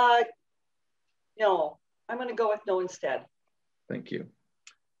 No, I'm going to go with no instead. Thank you.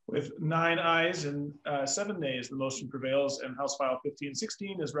 With 9 ayes and 7 nays, the motion prevails, and House File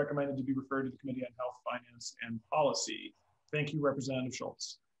 1516 is recommended to be referred to the Committee on Health, Finance, and Policy. Thank you, Representative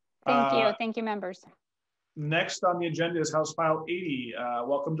Schultz. Thank you, members. Next on the agenda is House File 80.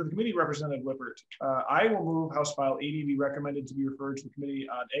 Welcome to the committee, Representative Lippert. I will move House File 80 be recommended to be referred to the Committee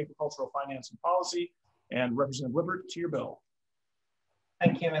on Agricultural Finance and Policy. And Representative Lippert, to your bill.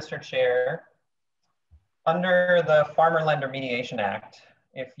 Thank you, Mr. Chair. Under the Farmer Lender Mediation Act,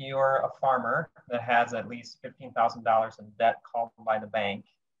 if you're a farmer that has at least $15,000 in debt called by the bank,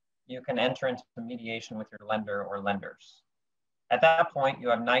 you can enter into mediation with your lender or lenders. At that point, you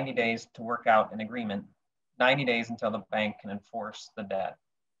have 90 days to work out an agreement, 90 days until the bank can enforce the debt.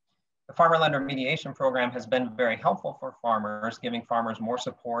 The Farmer Lender Mediation Program has been very helpful for farmers, giving farmers more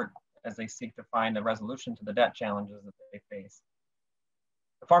support as they seek to find a resolution to the debt challenges that they face.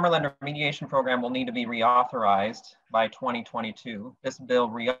 The Farmer Lender Mediation Program will need to be reauthorized by 2022. This bill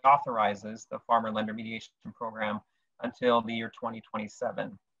reauthorizes the Farmer Lender Mediation Program until the year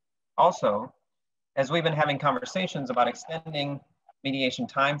 2027. Also, as we've been having conversations about extending mediation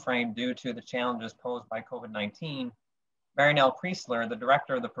timeframe due to the challenges posed by COVID-19, Mary Nell Priestler, the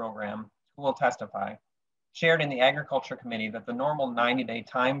director of the program, who will testify, shared in the Agriculture Committee that the normal 90-day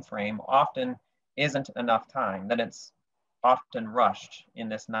timeframe often isn't enough time, that it's often rushed in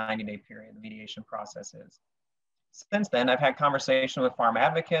this 90-day period the mediation process is. Since then, I've had conversation with farm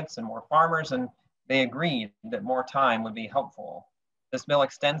advocates and more farmers, and they agreed that more time would be helpful. This bill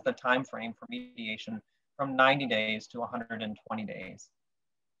extends the time frame for mediation from 90 days to 120 days.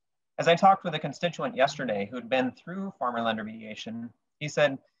 As I talked with a constituent yesterday who had been through farmer lender mediation, he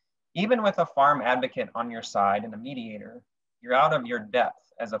said, even with a farm advocate on your side and a mediator, you're out of your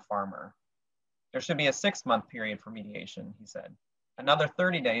depth as a farmer. There should be a 6-month period for mediation, he said. Another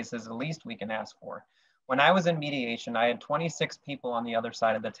 30 days is the least we can ask for. When I was in mediation, I had 26 people on the other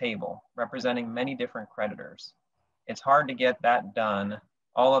side of the table, representing many different creditors. It's hard to get that done,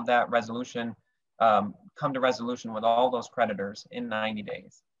 all of that resolution, come to resolution with all those creditors in 90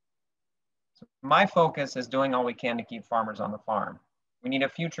 days. So my focus is doing all we can to keep farmers on the farm. We need a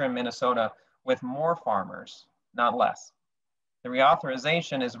future in Minnesota with more farmers, not less. The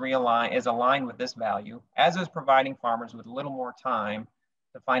reauthorization is aligned with this value, as is providing farmers with a little more time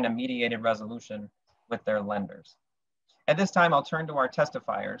to find a mediated resolution with their lenders. At this time, I'll turn to our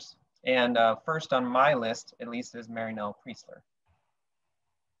testifiers. And first on my list, at least, is Mary Nell Priestler.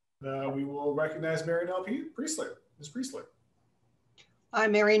 We will recognize Mary Nell Priestler. Ms. Priestler.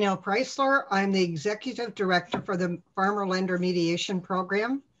 I'm Mary Nell Priestler. I'm the Executive Director for the Farmer Lender Mediation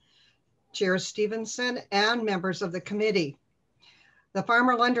Program, Chair Stevenson, and members of the committee. The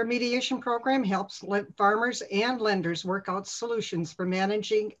Farmer Lender Mediation Program helps farmers and lenders work out solutions for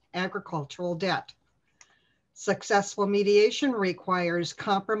managing agricultural debt. Successful mediation requires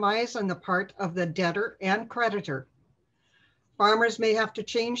compromise on the part of the debtor and creditor. Farmers may have to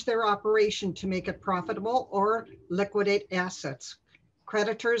change their operation to make it profitable or liquidate assets.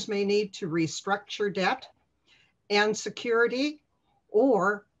 Creditors may need to restructure debt and security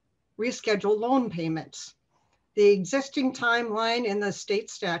or reschedule loan payments. The existing timeline in the state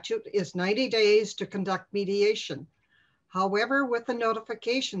statute is 90 days to conduct mediation. However, with the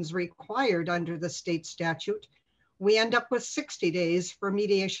notifications required under the state statute, we end up with 60 days for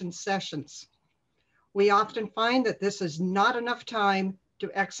mediation sessions. We often find that this is not enough time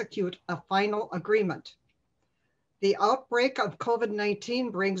to execute a final agreement. The outbreak of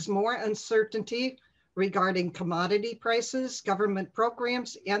COVID-19 brings more uncertainty regarding commodity prices, government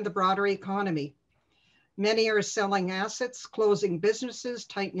programs, and the broader economy. Many are selling assets, closing businesses,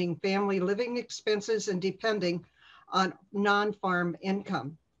 tightening family living expenses, and depending on non-farm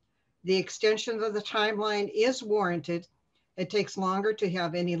income. The extension of the timeline is warranted. It takes longer to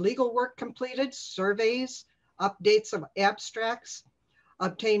have any legal work completed, surveys, updates of abstracts,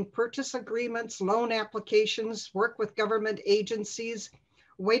 obtain purchase agreements, loan applications, work with government agencies,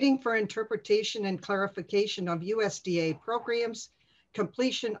 waiting for interpretation and clarification of USDA programs,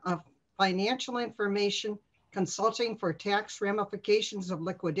 completion of financial information, consulting for tax ramifications of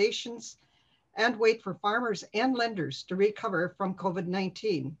liquidations, and wait for farmers and lenders to recover from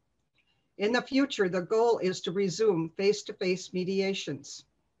COVID-19. In the future, the goal is to resume face-to-face mediations.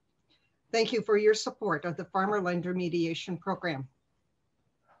 Thank you for your support of the Farmer Lender Mediation Program.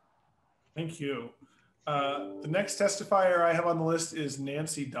 Thank you. The next testifier I have on the list is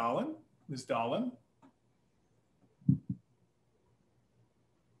Nancy Dolan. Ms. Dolan.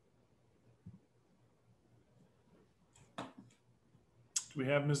 Do we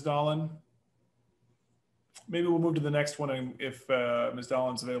have Ms. Dolan? Maybe we'll move to the next one, and if Ms.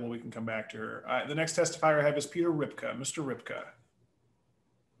 Dolan's available, we can come back to her. The next testifier I have is Peter Ripka. Mr. Ripka.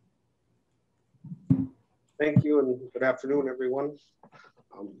 Thank you and good afternoon, everyone.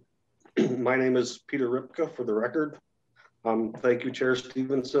 My name is Peter Ripka, for the record. Thank you, Chair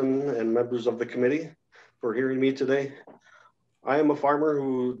Stevenson and members of the committee for hearing me today. I am a farmer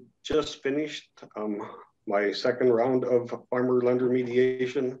who just finished my second round of farmer lender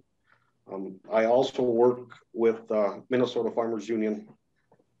mediation. I also work with Minnesota Farmers Union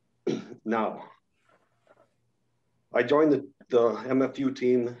now. I joined the MFU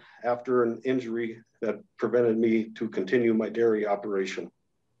team after an injury that prevented me to continue my dairy operation.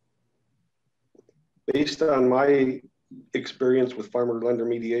 Based on my experience with farmer lender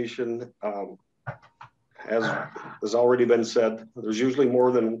mediation, as has already been said, there's usually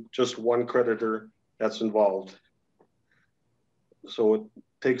more than just one creditor that's involved. So it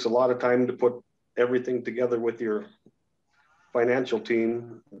takes a lot of time to put everything together with your financial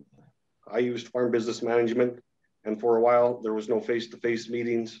team. I used farm business management, and for a while there was no face-to-face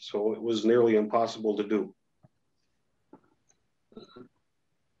meetings, so it was nearly impossible to do.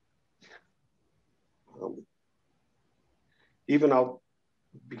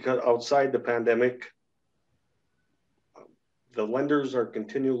 Because outside the pandemic, the lenders are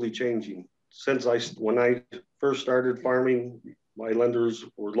continually changing. When I first started farming, my lenders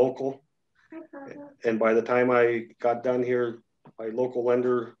were local. And by the time I got done here, my local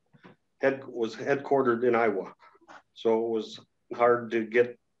lender was headquartered in Iowa. So it was hard to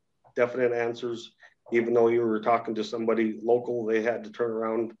get definite answers. Even though you were talking to somebody local, they had to turn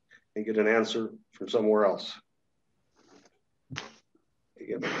around and get an answer from somewhere else.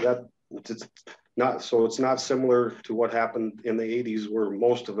 It's not similar to what happened in the 80s, where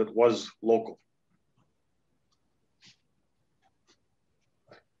most of it was local.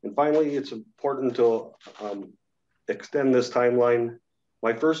 And finally, it's important to extend this timeline.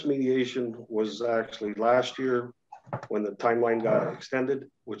 My first mediation was actually last year when the timeline got extended,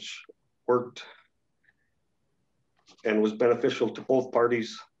 which worked and was beneficial to both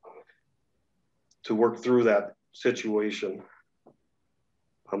parties to work through that situation.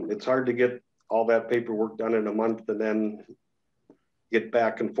 It's hard to get all that paperwork done in a month and then get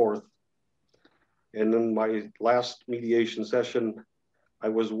back and forth. And then my last mediation session, I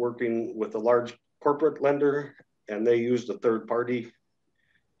was working with a large corporate lender, and they used a third party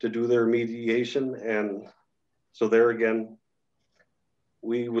to do their mediation. And so there again,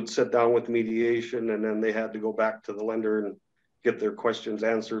 we would sit down with mediation, and then they had to go back to the lender and get their questions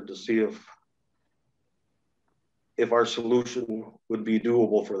answered to see if our solution would be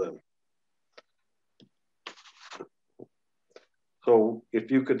doable for them. So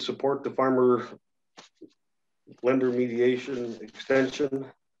if you could support the farmer lender mediation extension,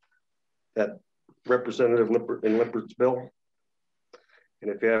 that Representative Lippert in Lippert's bill.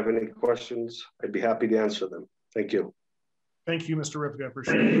 And if you have any questions, I'd be happy to answer them. Thank you. Thank you, Mr. Ripka. I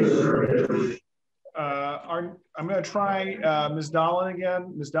appreciate it. I'm going to try Ms. Dolan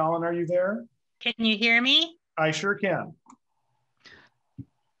again. Ms. Dolan, are you there? Can you hear me? I sure can.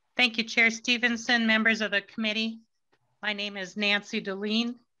 Thank you, Chair Stevenson, members of the committee. My name is Nancy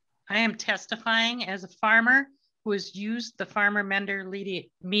Deline. I am testifying as a farmer who has used the farmer lender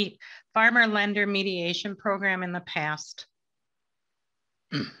mediation program in the past.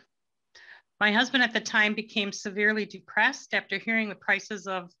 My husband at the time became severely depressed after hearing the prices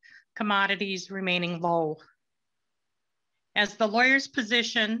of commodities remaining low. As the lawyer's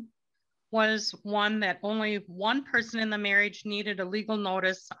position was one that only one person in the marriage needed a legal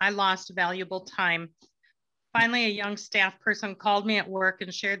notice, I lost valuable time. Finally, a young staff person called me at work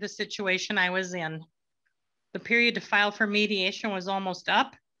and shared the situation I was in. The period to file for mediation was almost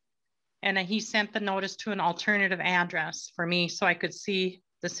up, and he sent the notice to an alternative address for me so I could see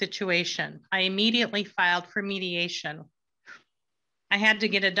the situation. I immediately filed for mediation. I had to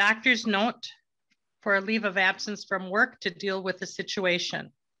get a doctor's note for a leave of absence from work to deal with the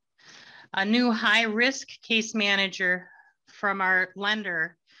situation. A new high-risk case manager from our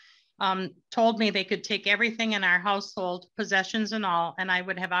lender told me they could take everything in our household, possessions and all, and I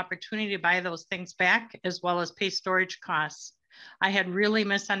would have opportunity to buy those things back as well as pay storage costs. I had really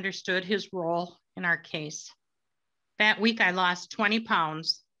misunderstood his role in our case. That week I lost 20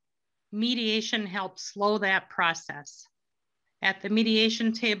 pounds. Mediation helped slow that process. At the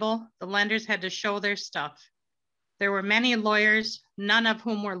mediation table, the lenders had to show their stuff. There were many lawyers, none of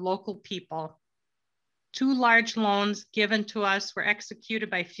whom were local people. 2 large loans given to us were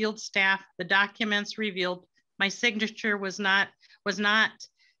executed by field staff. The documents revealed my signature was not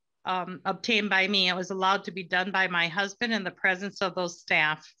obtained by me. It was allowed to be done by my husband in the presence of those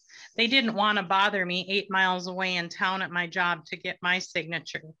staff. They didn't want to bother me 8 miles away in town at my job to get my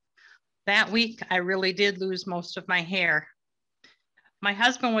signature. That week, I really did lose most of my hair. My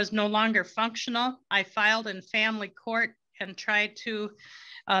husband was no longer functional. I filed in family court and tried to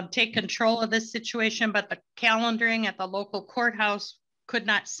take control of this situation, but the calendaring at the local courthouse could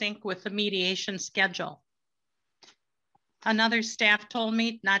not sync with the mediation schedule. Another staff told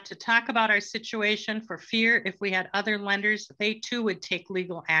me not to talk about our situation for fear if we had other lenders, they too would take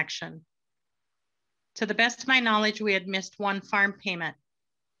legal action. To the best of my knowledge, we had missed one farm payment.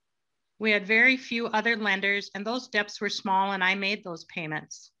 We had very few other lenders and those debts were small and I made those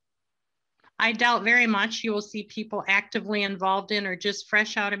payments. I doubt very much you will see people actively involved in or just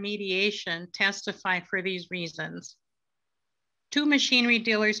fresh out of mediation testify for these reasons. 2 machinery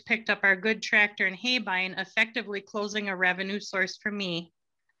dealers picked up our good tractor and hay buying, effectively closing a revenue source for me.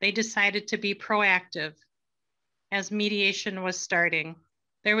 They decided to be proactive as mediation was starting.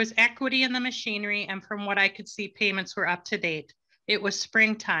 There was equity in the machinery, and from what I could see, payments were up to date. It was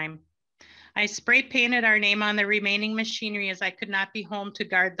springtime. I spray painted our name on the remaining machinery as I could not be home to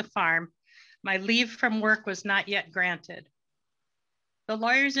guard the farm. My leave from work was not yet granted. The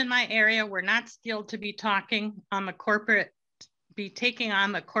lawyers in my area were not skilled to be taking on the corporate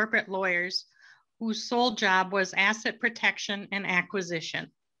lawyers whose sole job was asset protection and acquisition.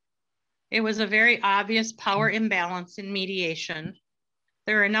 It was a very obvious power imbalance in mediation.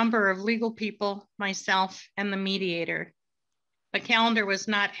 There are a number of legal people, myself, and the mediator. The calendar was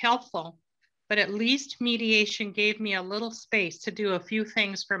not helpful, but at least mediation gave me a little space to do a few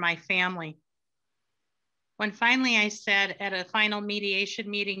things for my family. When finally I said at a final mediation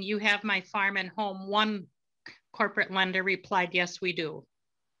meeting, "You have my farm and home," one corporate lender replied, "Yes, we do."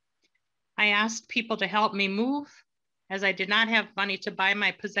 I asked people to help me move as I did not have money to buy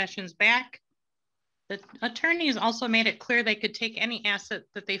my possessions back. The attorneys also made it clear they could take any asset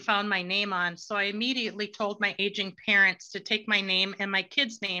that they found my name on. So I immediately told my aging parents to take my name and my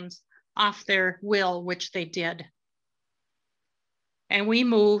kids' names off their will, which they did. And we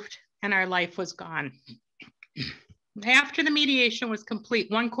moved and our life was gone. After the mediation was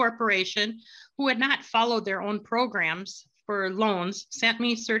complete, one corporation who had not followed their own programs for loans sent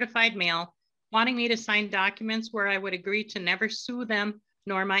me certified mail wanting me to sign documents where I would agree to never sue them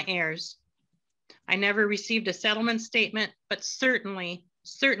nor my heirs. I never received a settlement statement, but certainly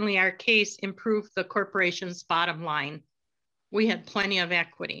our case improved the corporation's bottom line. We had plenty of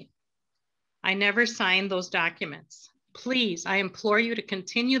equity. I never signed those documents. Please, I implore you to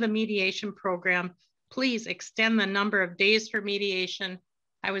continue the mediation program. Please extend the number of days for mediation.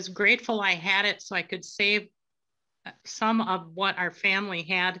 I was grateful I had it so I could save some of what our family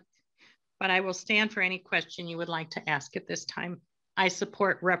had, but I will stand for any question you would like to ask at this time. I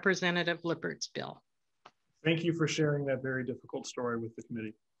support Representative Lippert's bill. Thank you for sharing that very difficult story with the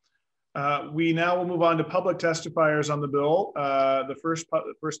committee. We now will move on to public testifiers on the bill. The first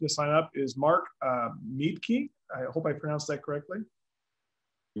person to sign up is Mark Mietke. I hope I pronounced that correctly.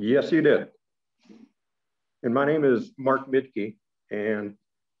 Yes, you did. And my name is Mark Midke, and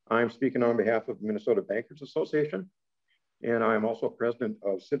I'm speaking on behalf of Minnesota Bankers Association. And I'm also president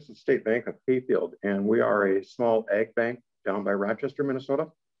of Citizens State Bank of Hayfield. And we are a small ag bank down by Rochester,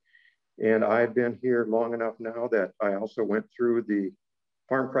 Minnesota. And I've been here long enough now that I also went through the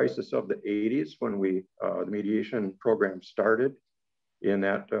farm crisis of the 80s when the mediation program started in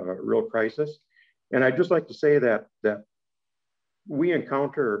that real crisis. And I'd just like to say that we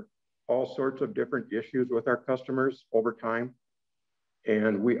encounter all sorts of different issues with our customers over time.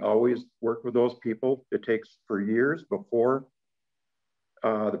 And we always work with those people. It takes for years before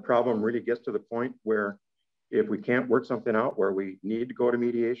the problem really gets to the point where if we can't work something out where we need to go to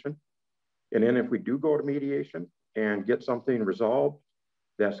mediation. And then if we do go to mediation and get something resolved,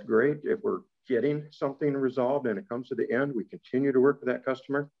 that's great. If we're getting something resolved and it comes to the end, we continue to work with that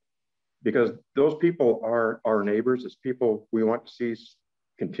customer because those people are our neighbors. It's people we want to see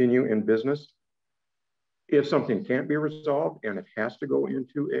continue in business. If something can't be resolved and it has to go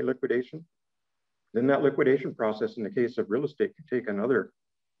into a liquidation, then that liquidation process in the case of real estate can take another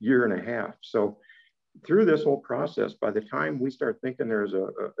year and a half. So through this whole process, by the time we start thinking there's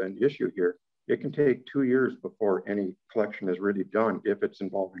an issue here, it can take 2 years before any collection is really done if it's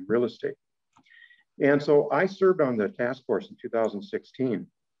involving real estate. And so I served on the task force in 2016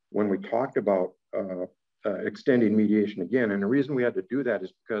 when we talked about extending mediation again. And the reason we had to do that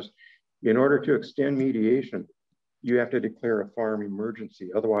is because in order to extend mediation, you have to declare a farm emergency.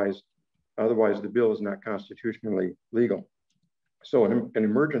 Otherwise the bill is not constitutionally legal. So an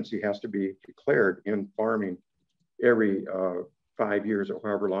emergency has to be declared in farming every 5 years or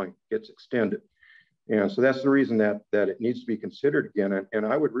however long it gets extended. And so that's the reason that it needs to be considered again. And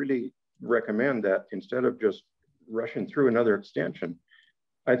I would really recommend that instead of just rushing through another extension,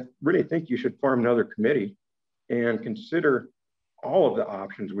 I really think you should form another committee and consider all of the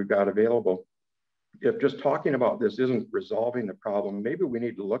options we've got available. If just talking about this isn't resolving the problem, maybe we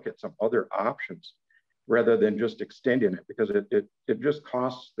need to look at some other options rather than just extending it, because it just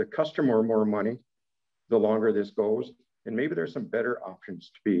costs the customer more money the longer this goes. And maybe there's some better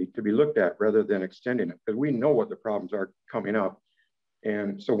options to be looked at rather than extending it, because we know what the problems are coming up.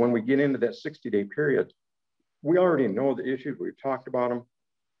 And so when we get into that 60-day period, we already know the issues, we've talked about them.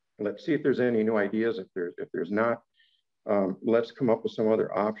 Let's see if there's any new ideas. If there's not, let's come up with some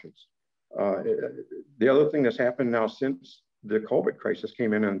other options. The other thing that's happened now since the COVID crisis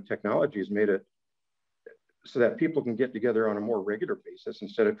came in, and technology has made it so that people can get together on a more regular basis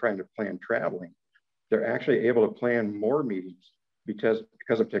instead of trying to plan traveling. They're actually able to plan more meetings because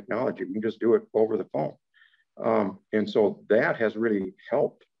of technology. We can just do it over the phone. And so that has really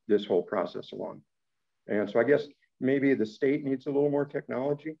helped this whole process along. And so I guess maybe the state needs a little more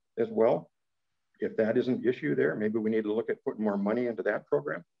technology as well. If that isn't an issue there, maybe we need to look at putting more money into that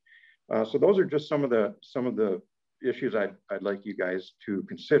program. So those are just some of the issues I'd like you guys to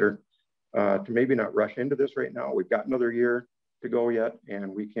consider, to maybe not rush into this right now. We've got another year to go yet,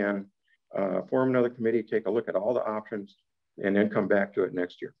 and we can form another committee, take a look at all the options, and then come back to it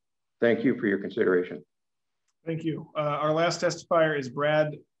next year. Thank you for your consideration. Thank you. Our last testifier is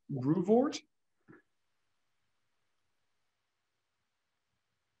Brad Bruvort.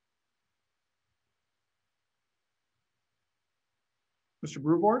 Mr.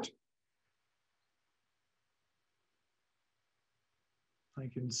 Bruvort? I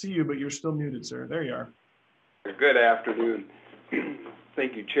can see you, but you're still muted, sir. There you are. Good afternoon.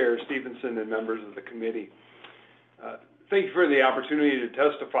 Thank you, Chair Stevenson and members of the committee. Thank you for the opportunity to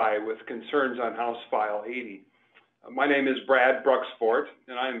testify with concerns on House File 80. My name is Brad Bruxfort,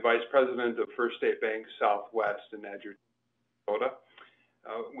 and I am Vice President of First State Bank Southwest in Minnesota,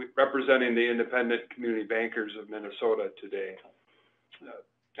 representing the independent community bankers of Minnesota today.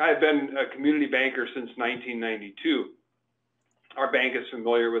 I have been a community banker since 1992. Our bank is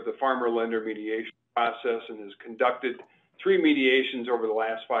familiar with the farmer lender mediation process and has conducted 3 mediations over the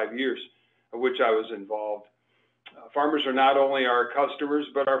last 5 years, of which I was involved. Farmers are not only our customers,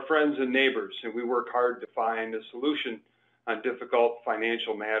 but our friends and neighbors, and we work hard to find a solution on difficult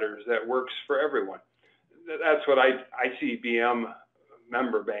financial matters that works for everyone. That's what ICBM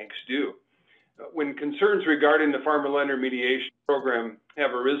member banks do. When concerns regarding the farmer lender mediation program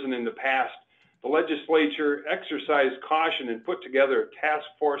have arisen in the past, the legislature exercised caution and put together a task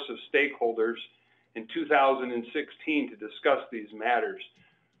force of stakeholders in 2016 to discuss these matters.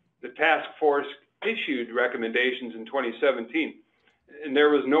 The task force issued recommendations in 2017, and there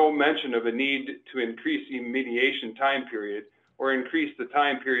was no mention of a need to increase the mediation time period or increase the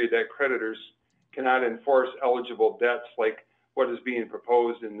time period that creditors cannot enforce eligible debts like what is being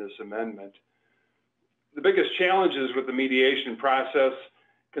proposed in this amendment. The biggest challenges with the mediation process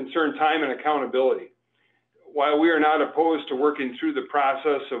concern time and accountability. While we are not opposed to working through the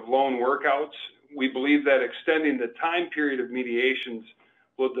process of loan workouts, we believe that extending the time period of mediations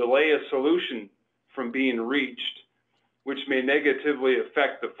will delay a solution from being reached, which may negatively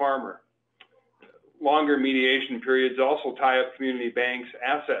affect the farmer. Longer mediation periods also tie up community banks'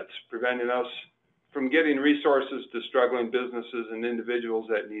 assets, preventing us from getting resources to struggling businesses and individuals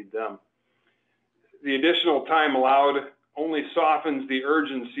that need them. The additional time allowed only softens the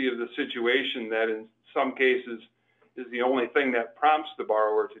urgency of the situation that in some cases is the only thing that prompts the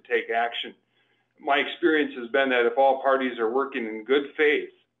borrower to take action. My experience has been that if all parties are working in good faith,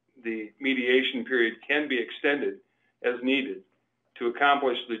 the mediation period can be extended as needed to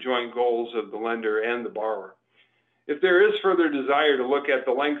accomplish the joint goals of the lender and the borrower. If there is further desire to look at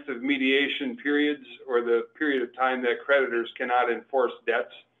the length of mediation periods or the period of time that creditors cannot enforce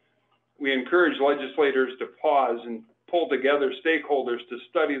debts, we encourage legislators to pause and pull together stakeholders to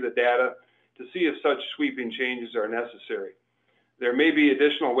study the data to see if such sweeping changes are necessary. There may be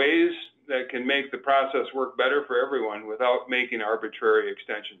additional ways that can make the process work better for everyone without making arbitrary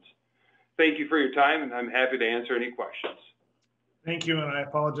extensions. Thank you for your time, and I'm happy to answer any questions. Thank you, and I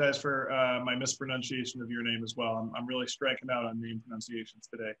apologize for my mispronunciation of your name as well. I'm really striking out on name pronunciations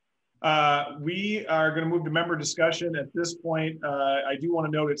today. We are going to move to member discussion. At this point, I do want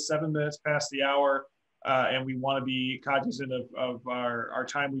to note it's 7 minutes past the hour, and we want to be cognizant of our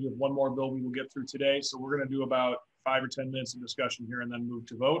time. We have one more bill we will get through today, so we're going to do about 5 or 10 minutes of discussion here and then move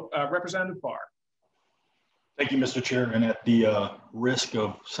to vote. Representative Farr. Thank you, Mr. Chair. And at the risk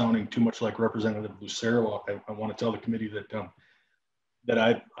of sounding too much like Representative Lucero, I want to tell the committee that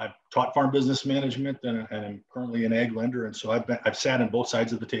I've taught farm business management and I'm currently an ag lender, and so I've sat on both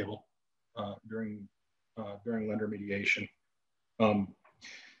sides of the table during lender mediation,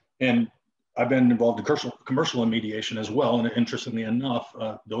 and I've been involved in commercial mediation as well, and interestingly enough,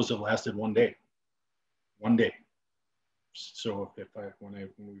 those have lasted 1 day. 1 day. So when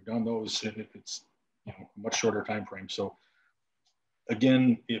we've done those, it's a much shorter time frame. So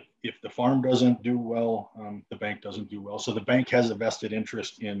again, if the farm doesn't do well, the bank doesn't do well. So the bank has a vested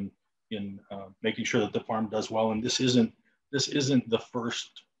interest in making sure that the farm does well. And this isn't the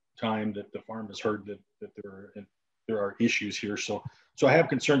first time that the farm has heard that there are issues here. So I have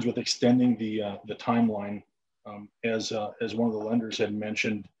concerns with extending the timeline. As one of the lenders had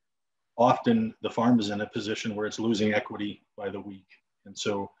mentioned, often the farm is in a position where it's losing equity by the week, and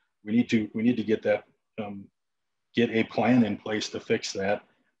so we need to get that get a plan in place to fix that.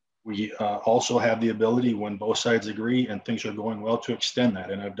 We also have the ability, when both sides agree and things are going well, to extend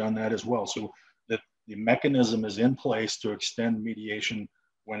that, and I've done that as well. So that the mechanism is in place to extend mediation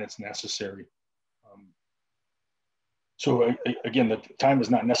when it's necessary. So again, the time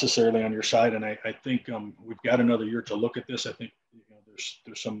is not necessarily on your side, and I think we've got another year to look at this. I think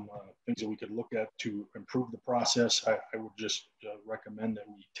there's some things that we could look at to improve the process. I would just recommend that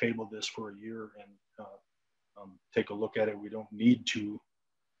we table this for a year and take a look at it. We don't need to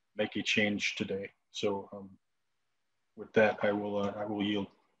make a change today. So with that, I will yield,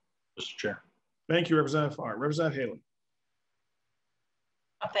 Mr. Chair. Thank you, Representative Farr. Representative Haley.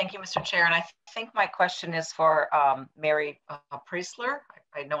 Thank you, Mr. Chair. And I think my question is for Mary Priestler.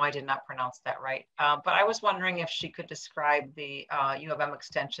 I know I did not pronounce that right, but I was wondering if she could describe the U of M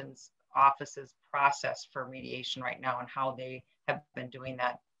Extension's office's process for mediation right now and how they have been doing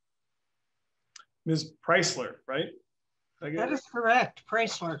that. Ms. Priestler, right? That is correct,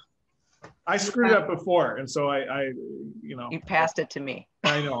 Priestler. I screwed up before, and so I You passed it to me.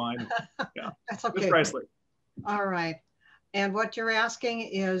 I know, yeah. That's okay. Ms. Priestler. All right. And what you're asking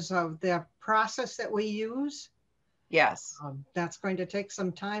is of the process that we use? Yes. That's going to take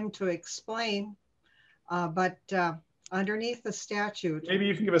some time to explain, but underneath the statute. Maybe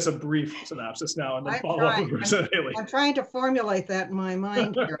you can give us a brief synopsis now and then follow up with Representative Haley. I'm trying to formulate that in my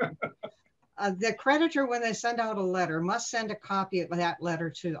mind here. The creditor, when they send out a letter, must send a copy of that letter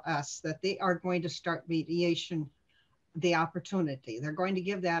to us that they are going to start mediation, the opportunity. They're going to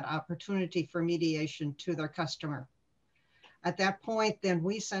give that opportunity for mediation to their customer. At that point, then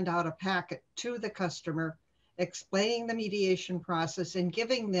we send out a packet to the customer explaining the mediation process and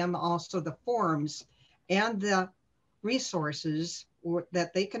giving them also the forms and the resources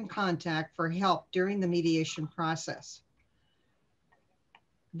that they can contact for help during the mediation process.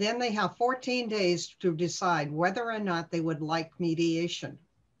 Then they have 14 days to decide whether or not they would like mediation.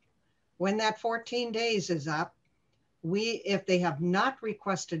 When that 14 days is up, if they have not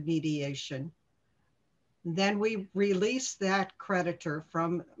requested mediation, then we release that creditor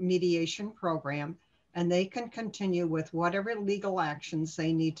from mediation program and they can continue with whatever legal actions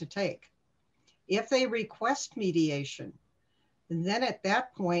they need to take. If they request mediation, then at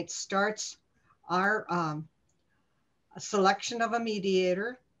that point starts our selection of a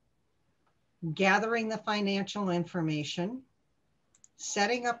mediator, gathering the financial information,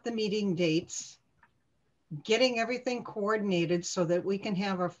 setting up the meeting dates, getting everything coordinated so that we can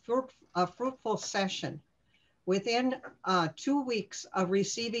have a fruitful session. Within 2 weeks of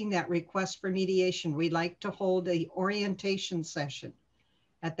receiving that request for mediation, we like to hold an orientation session.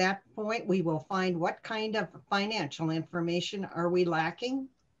 At that point, we will find what kind of financial information are we lacking.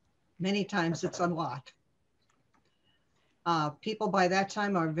 Many times it's a lot. People by that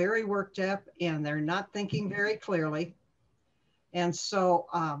time are very worked up and they're not thinking very clearly. And so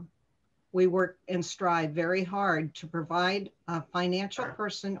we work and strive very hard to provide a financial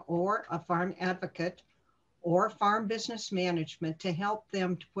person or a farm advocate or farm business management to help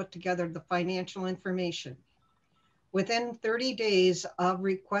them to put together the financial information. Within 30 days of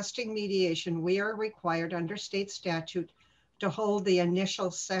requesting mediation, we are required under state statute to hold the initial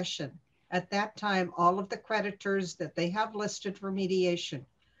session. At that time, all of the creditors that they have listed for mediation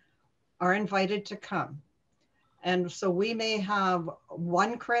are invited to come. And so we may have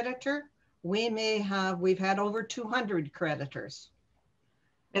one creditor, we've had over 200 creditors.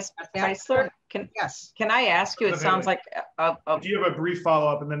 Ms. Priestler, can I ask you, it sounds like do you have a brief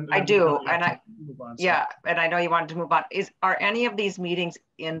follow-up and then I do, and and I know you wanted to move on. Are any of these meetings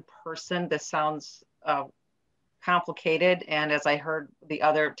in person? This sounds complicated, and as I heard the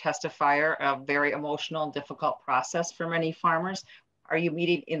other testifier, a very emotional and difficult process for many farmers. Are you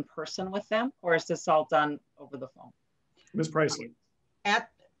meeting in person with them, or is this all done over the phone? Ms. Priestler.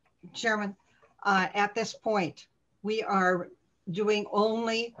 Chairman, at this point, we are doing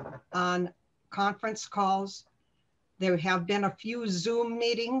only on conference calls. There have been a few Zoom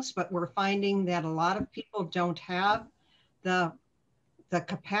meetings, but we're finding that a lot of people don't have the the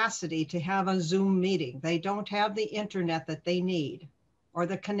capacity to have a Zoom meeting. They don't have the internet that they need or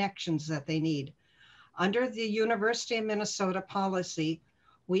the connections that they need. Under the University of Minnesota policy,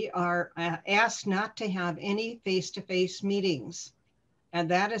 we are asked not to have any face-to-face meetings, and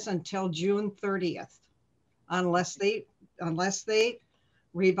that is until June 30th, unless they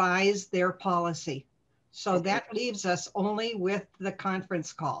revise their policy. So that leaves us only with the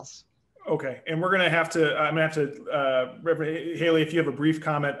conference calls. Okay, and we're gonna have to, I'm gonna have to, Reverend Haley, if you have a brief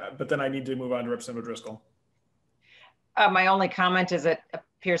comment, but then I need to move on to Representative Driscoll. My only comment is it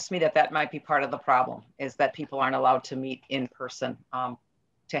appears to me that that might be part of the problem, is that people aren't allowed to meet in person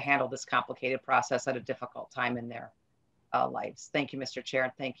to handle this complicated process at a difficult time in their lives. Thank you, Mr. Chair,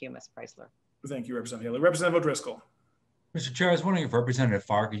 and thank you, Ms. Preisler. Thank you, Representative Haley. Representative O'Driscoll. Mr. Chair, I was wondering if Representative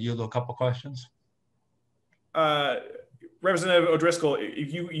Farr could yield a couple questions. Representative O'Driscoll,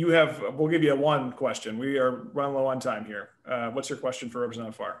 if you have, we'll give you one question. We are running low on time here. What's your question for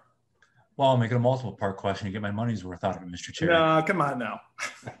Representative Farr? Well, I'll make it a multiple part question to get my money's worth out of it, Mr. Chair. No, come on now.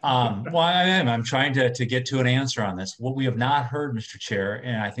 Well, I'm trying to get to an answer on this. What we have not heard, Mr. Chair,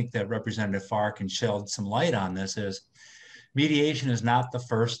 and I think that Representative Farr can shed some light on this, is mediation is not the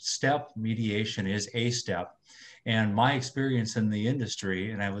first step. Mediation is a step. And my experience in the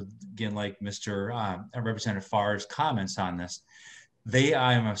industry, and I would again like Mr. Representative Farr's comments on this, they,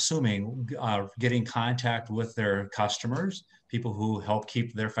 I'm assuming, get in contact with their customers, people who help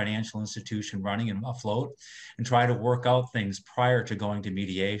keep their financial institution running and afloat, and try to work out things prior to going to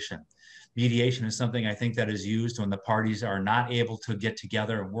mediation. Mediation is something I think that is used when the parties are not able to get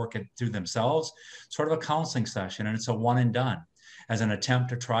together and work it through themselves, sort of a counseling session, and it's a one and done as an attempt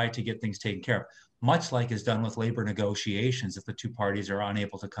to try to get things taken care of, much like is done with labor negotiations if the two parties are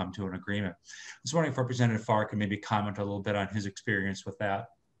unable to come to an agreement. I was wondering if Representative Farr could maybe comment a little bit on his experience with that.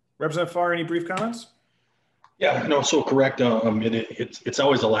 Representative Farr, any brief comments? Yeah, no, so correct. It's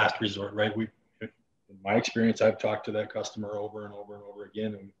always a last resort, right? In my experience, I've talked to that customer over and over and over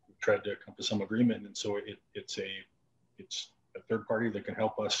again, and we've tried to come to some agreement. And so it's a third party that can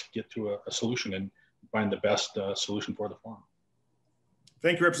help us get to a solution and find the best solution for the farm.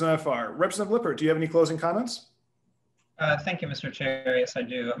 Thank you, Representative Farr. Representative Lippert, do you have any closing comments? Thank you, Mr. Chair. Yes, I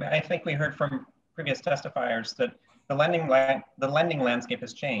do. I mean, I think we heard from previous testifiers that the lending landscape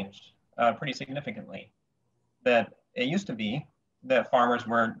has changed pretty significantly. That it used to be that farmers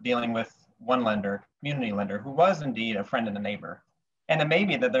were dealing with one lender, community lender, who was indeed a friend and a neighbor. And it may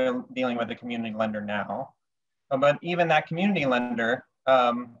be that they're dealing with a community lender now, but even that community lender,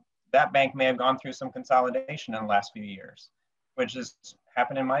 that bank may have gone through some consolidation in the last few years, which has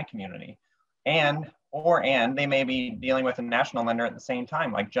happened in my community. And they may be dealing with a national lender at the same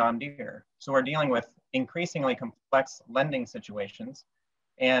time, like John Deere. So we're dealing with increasingly complex lending situations.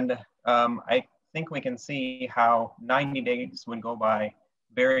 And I think we can see how 90 days would go by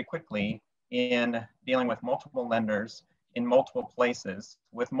very quickly in dealing with multiple lenders in multiple places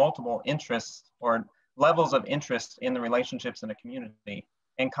with multiple interests or levels of interest in the relationships in a community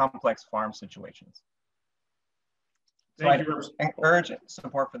and complex farm situations. So I urge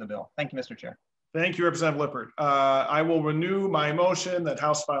support for the bill. Thank you, Mr. Chair. Thank you, Representative Lippert. I will renew my motion that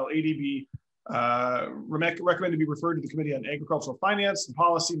House File 80 be recommended to be referred to the Committee on Agricultural Finance and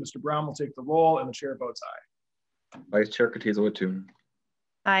Policy. Mr. Brown will take the roll, and the chair votes aye. Vice Chair Katiza-Watun.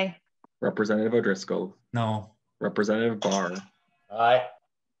 Aye. Representative O'Driscoll. No. Representative Barr. Aye.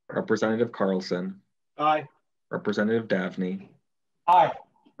 Representative Carlson. Aye. Representative Davnie. Aye.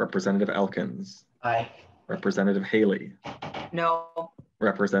 Representative Elkins. Aye. Representative Haley. No.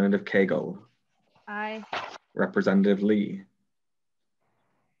 Representative Cagle. Aye. Representative Lee.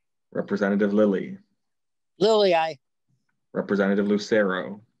 Representative Lilly. Lilly, aye. Representative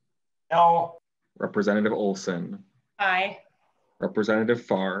Lucero. No. Representative Olson. Aye. Representative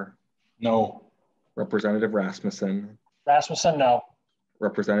Farr. No. Representative Rasmussen. Rasmussen, no.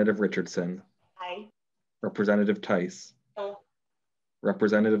 Representative Richardson. Aye. Representative Tice. No.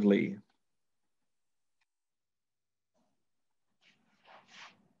 Representative Lee.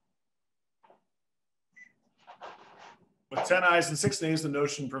 With 10 ayes and 6 nays, the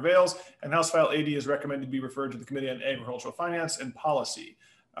motion prevails, and House File 80 is recommended to be referred to the Committee on Agricultural Finance and Policy.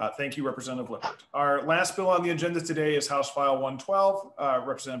 Thank you, Representative Lippert. Our last bill on the agenda today is House File 112.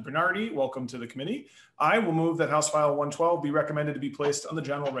 Representative Bernardy, welcome to the committee. I will move that House File 112 be recommended to be placed on the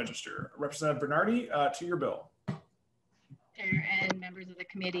General Register. Representative Bernardy, to your bill. Chair and members of the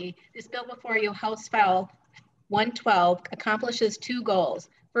committee, this bill before you, House File 112, accomplishes two goals.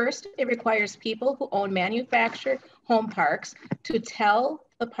 First, it requires people who own manufactured home parks to tell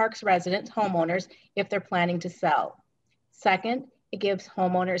the park's residents, homeowners, if they're planning to sell. Second, it gives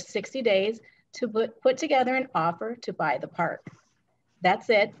homeowners 60 days to put together an offer to buy the park. That's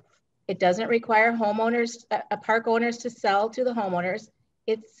it. It doesn't require homeowners, park owners to sell to the homeowners.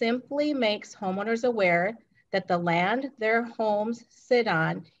 It simply makes homeowners aware that the land their homes sit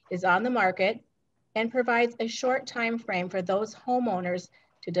on is on the market and provides a short time frame for those homeowners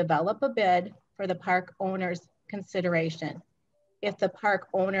to develop a bid for the park owner's consideration. If the park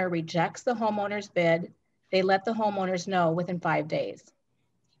owner rejects the homeowner's bid, they let the homeowners know within 5 days.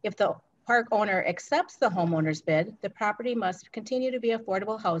 If the park owner accepts the homeowner's bid, the property must continue to be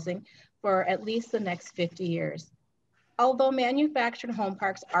affordable housing for at least the next 50 years. Although manufactured home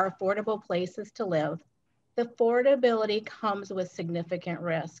parks are affordable places to live, the affordability comes with significant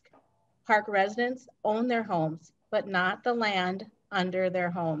risk. Park residents own their homes, but not the land under their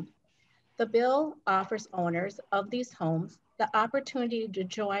home. The bill offers owners of these homes the opportunity to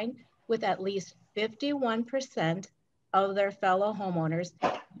join with at least 51% of their fellow homeowners,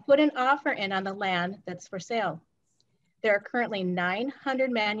 put an offer in on the land that's for sale. There are currently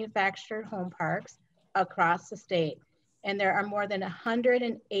 900 manufactured home parks across the state, and there are more than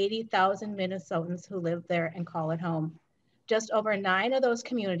 180,000 Minnesotans who live there and call it home. Just over 9 of those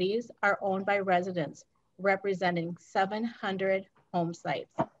communities are owned by residents, representing 700 home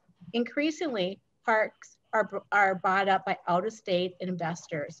sites. Increasingly, parks are bought up by out-of-state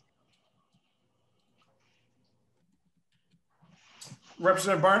investors.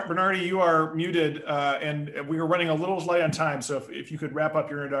 Representative Bernardy, you are muted, and we are running a little light on time. So if you could wrap up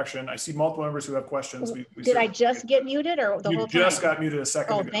your introduction. I see multiple members who have questions. Did I just get muted or the whole time? You just got muted a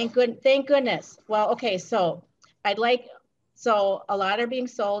second ago. Thank goodness. Well, okay, so so a lot are being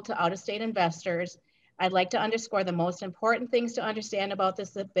sold to out-of-state investors. I'd like to underscore the most important things to understand about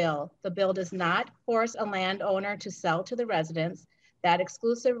this bill. The bill does not force a landowner to sell to the residents. That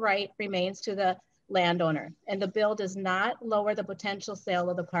exclusive right remains to the landowner, and the bill does not lower the potential sale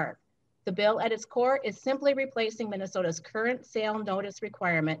of the park. The bill at its core is simply replacing Minnesota's current sale notice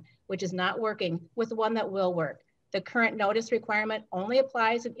requirement, which is not working, with one that will work. The current notice requirement only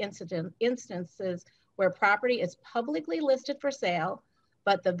applies in instances where property is publicly listed for sale,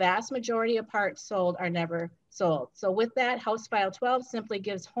 but the vast majority of parts sold are never sold. So with that, House File 12 simply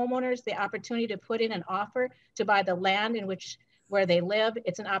gives homeowners the opportunity to put in an offer to buy the land where they live.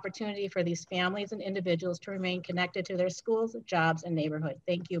 It's an opportunity for these families and individuals to remain connected to their schools, jobs, and neighborhood.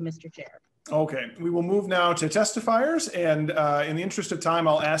 Thank you, Mr. Chair. Okay, we will move now to testifiers. And in the interest of time,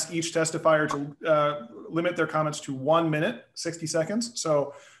 I'll ask each testifier to limit their comments to 1 minute, 60 seconds.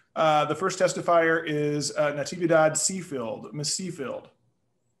 So the first testifier is Natividad Seafield. Ms. Seafield.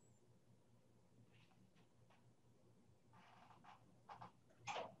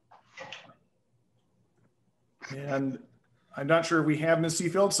 And I'm not sure if we have Ms.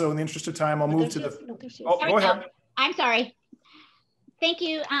 Seafield, so in the interest of time, I'll move to the, go ahead. I'm sorry. Thank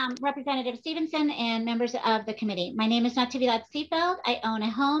you, Representative Stevenson and members of the committee. My name is Natividad Seafield. I own a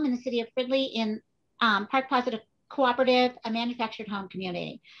home in the city of Fridley in Park Plaza Cooperative, a manufactured home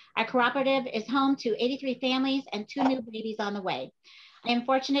community. Our cooperative is home to 83 families and 2 new babies on the way. I am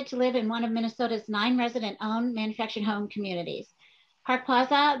fortunate to live in one of Minnesota's 9 resident-owned manufactured home communities. Park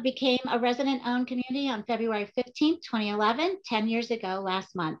Plaza became a resident-owned community on February 15, 2011, 10 years ago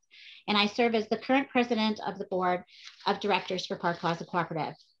last month. And I serve as the current president of the board of directors for Park Plaza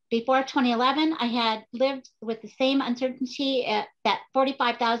Cooperative. Before 2011, I had lived with the same uncertainty that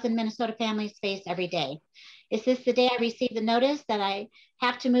 45,000 Minnesota families face every day. Is this the day I receive the notice that I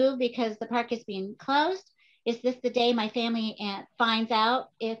have to move because the park is being closed? Is this the day my family finds out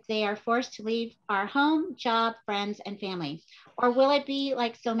if they are forced to leave our home, job, friends, and family? Or will it be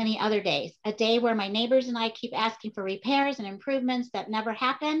like so many other days, a day where my neighbors and I keep asking for repairs and improvements that never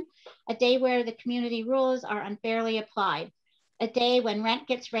happen, a day where the community rules are unfairly applied, a day when rent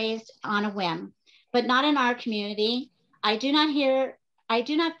gets raised on a whim? But not in our community. I do not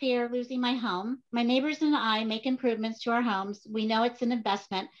fear losing my home. My neighbors and I make improvements to our homes. We know it's an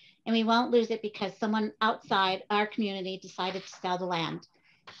investment, and we won't lose it because someone outside our community decided to sell the land.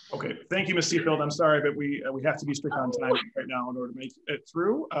 Okay, thank you, Ms. Seafield. I'm sorry, but we have to be strict on time right now in order to make it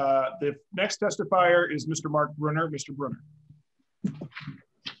through. The next testifier is Mr. Mark Brunner. Mr. Brunner.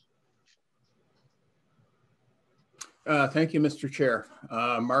 Thank you, Mr. Chair.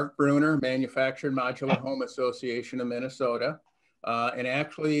 Mark Brunner, Manufactured Modular Home Association of Minnesota. And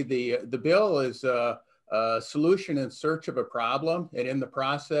actually the bill is a solution in search of a problem, and in the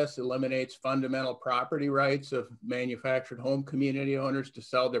process eliminates fundamental property rights of manufactured home community owners to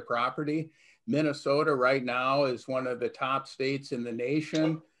sell their property. Minnesota right now is one of the top states in the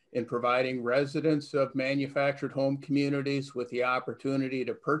nation in providing residents of manufactured home communities with the opportunity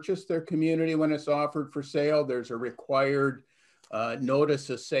to purchase their community when it's offered for sale. There's a required notice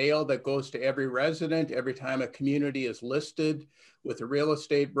of sale that goes to every resident every time a community is listed with a real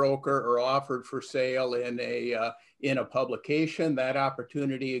estate broker or offered for sale in a publication. That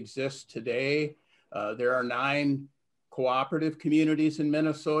opportunity exists today. There are 9 cooperative communities in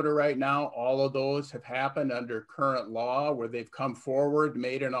Minnesota right now. All of those have happened under current law where they've come forward,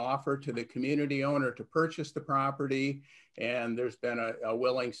 made an offer to the community owner to purchase the property, and there's been a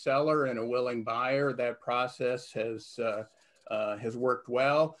willing seller and a willing buyer. That process has worked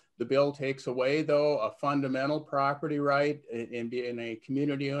well. The bill takes away, though, a fundamental property right in being a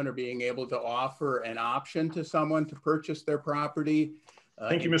community owner being able to offer an option to someone to purchase their property.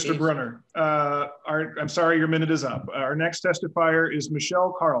 Thank you, Mr. Brunner. I'm sorry, your minute is up. Our next testifier is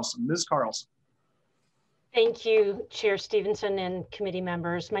Michelle Carlson. Ms. Carlson. Thank you, Chair Stevenson and committee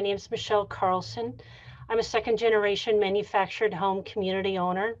members. My name is Michelle Carlson. I'm a second-generation manufactured home community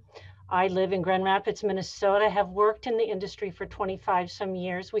owner. I live in Grand Rapids, Minnesota, have worked in the industry for 25 some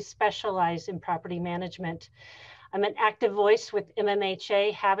years. We specialize in property management. I'm an active voice with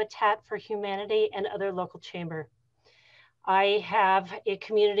MMHA, Habitat for Humanity, and other local chamber. I have a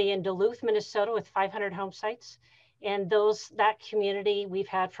community in Duluth, Minnesota with 500 home sites, and that community we've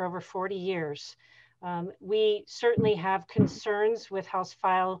had for over 40 years. We certainly have concerns with House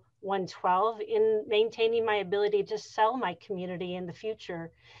File 112 in maintaining my ability to sell my community in the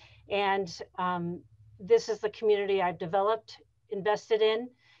future. And this is the community I've developed, invested in,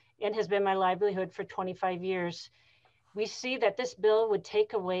 and has been my livelihood for 25 years. We see that this bill would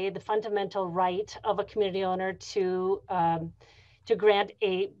take away the fundamental right of a community owner by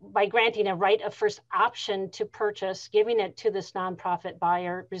granting a right of first option to purchase, giving it to this nonprofit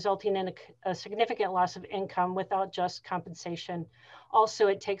buyer, resulting in a significant loss of income without just compensation. Also,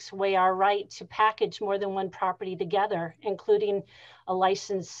 it takes away our right to package more than one property together, including a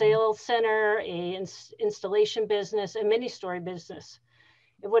licensed sales center, an installation business, a mini-story business.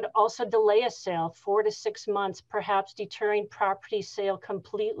 It would also delay a sale 4 to 6 months, perhaps deterring property sale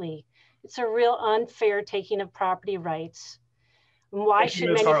completely. It's a real unfair taking of property rights. Why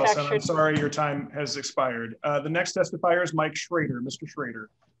should manufacturers... I'm sorry, your time has expired. The next testifier is Mike Schrader. Mr. Schrader.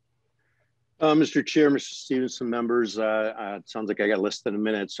 Mr. Chair, Mr. Stevenson, members, it sounds like I got less than a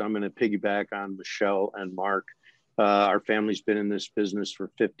minute, so I'm going to piggyback on Michelle and Mark. Our family's been in this business for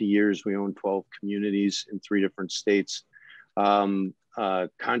 50 years. We own 12 communities in 3 different states.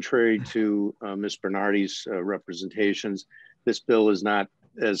 Contrary to Ms. Bernardy's representations, this bill is not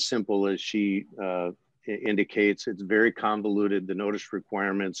as simple as she indicates. It's very convoluted. The notice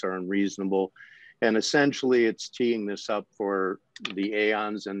requirements are unreasonable. And essentially, it's teeing this up for the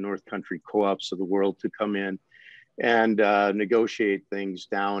Aons and North Country co-ops of the world to come in and negotiate things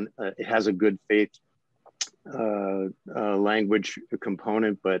down. It has a good faith language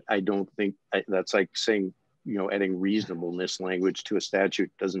component, but I don't think that's like saying, adding reasonableness language to a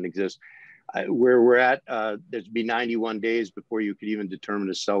statute doesn't exist. Where we're at, there'd be 91 days before you could even determine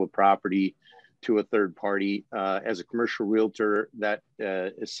to sell a property to a third party. As a commercial realtor, that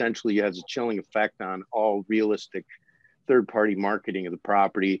essentially has a chilling effect on all realistic third-party marketing of the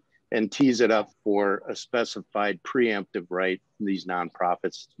property and tees it up for a specified preemptive right from these nonprofits.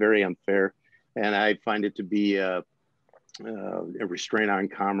 It's very unfair. And I find it to be a restraint on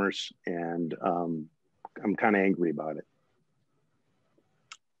commerce, and I'm kind of angry about it.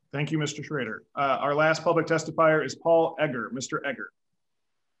 Thank you, Mr. Schrader. Our last public testifier is Paul Egger. Mr. Egger.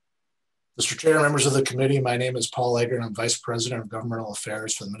 Mr. Chair, members of the committee, my name is Paul Egger, and I'm Vice President of Governmental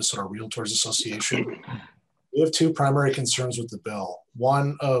Affairs for the Minnesota Realtors Association. We have 2 primary concerns with the bill.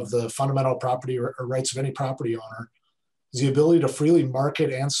 One of the fundamental property rights of any property owner is the ability to freely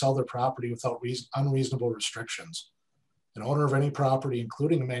market and sell their property without unreasonable restrictions. An owner of any property,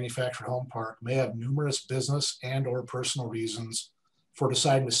 including a manufactured home park, may have numerous business and or personal reasons for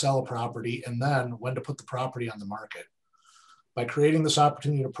deciding to sell a property and then when to put the property on the market. By creating this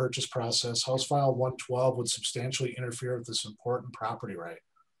opportunity to purchase process, House File 112 would substantially interfere with this important property right.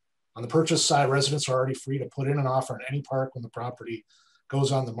 On the purchase side, residents are already free to put in an offer in any park when the property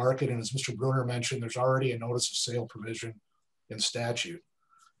goes on the market. And as Mr. Brunner mentioned, there's already a notice of sale provision in statute.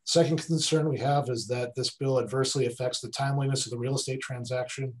 Second concern we have is that this bill adversely affects the timeliness of the real estate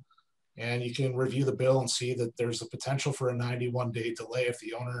transaction. And you can review the bill and see that there's a potential for a 91-day delay if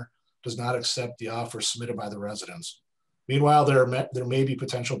the owner does not accept the offer submitted by the residents. Meanwhile, there may be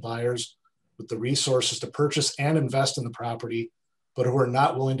potential buyers with the resources to purchase and invest in the property, but who are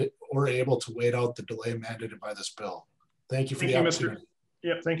not willing to or able to wait out the delay mandated by this bill. Thank you for the opportunity.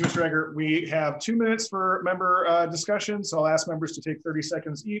 Thank you, Mr. Egger. We have 2 minutes for member discussion, so I'll ask members to take 30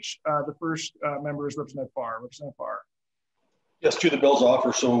 seconds each. The first member is Representative Farr. Representative Farr. Yes, to the bill's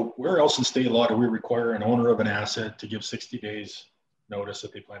offer. So where else in state law do we require an owner of an asset to give 60 days notice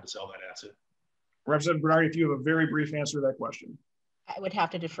that they plan to sell that asset? Representative Bernardy, if you have a very brief answer to that question. I would have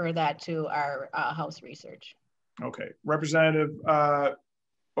to defer that to our House research. Okay. Representative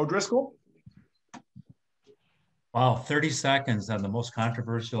O'Driscoll? Wow, 30 seconds on the most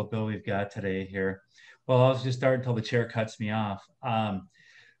controversial bill we've got today here. Well, I'll just start until the chair cuts me off.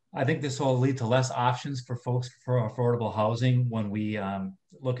 I think this will lead to less options for folks for affordable housing when we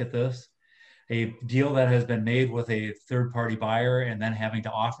look at this. A deal that has been made with a third-party buyer and then having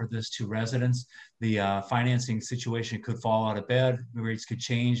to offer this to residents, the financing situation could fall out of bed, rates could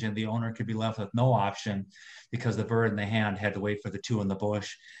change, and the owner could be left with no option because the bird in the hand had to wait for the two in the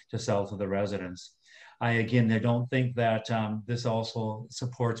bush to sell to the residents. I don't think that this also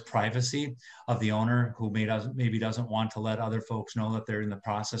supports privacy of the owner who maybe doesn't want to let other folks know that they're in the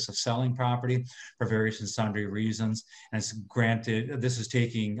process of selling property for various and sundry reasons. And it's granted, this is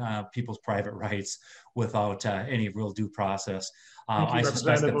taking people's private rights without any real due process. Thank you,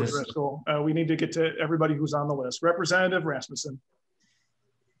 Representative O'Driscoll. We need to get to everybody who's on the list. Representative Rasmussen.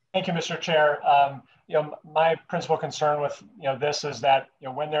 Thank you, Mr. Chair. My principal concern with this is that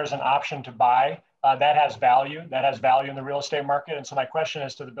when there's an option to buy, that has value in the real estate market. And so my question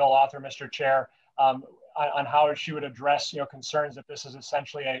is to the bill author, Mr. Chair, on how she would address concerns that this is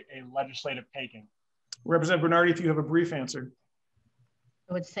essentially a legislative taking. Representative Bernardy, if you have a brief answer.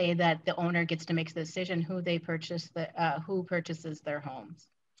 I would say that the owner gets to make the decision who they purchase, who purchases their homes.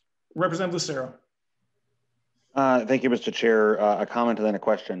 Representative Lucero. Thank you, Mr. Chair. A comment and then a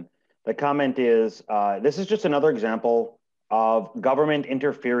question. The comment is, this is just another example of government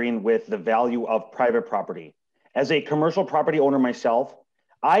interfering with the value of private property. As a commercial property owner myself,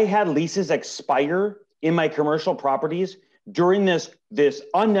 I had leases expire in my commercial properties during this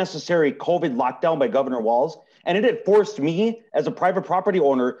unnecessary COVID lockdown by Governor Walz, and it had forced me as a private property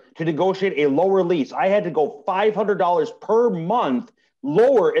owner to negotiate a lower lease. I had to go $500 per month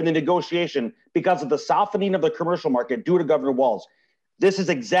lower in the negotiation because of the softening of the commercial market due to Governor Walz. This is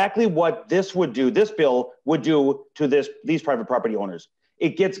exactly what this bill would do to these private property owners.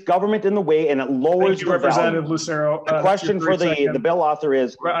 It gets government in the way and it lowers the Representative value. Lucero. The question for the bill author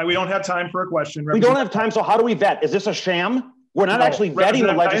is... We don't have time for a question. We don't have time, so how do we vet? Is this a sham? We're not actually vetting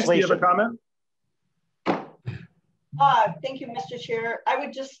the legislation. Do you have a comment? Thank you, Mr. Chair. I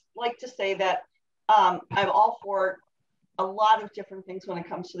would just like to say that I'm all for a lot of different things when it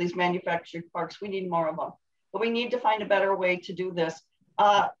comes to these manufactured parks. We need more of them, but we need to find a better way to do this.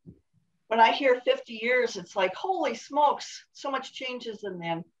 When I hear 50 years, it's like, holy smokes, so much changes in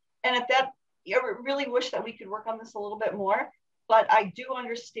them. And at that, I really wish that we could work on this a little bit more, but I do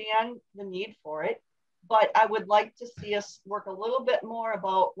understand the need for it. But I would like to see us work a little bit more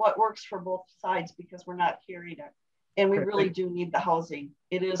about what works for both sides because we're not hearing it. And we really do need the housing.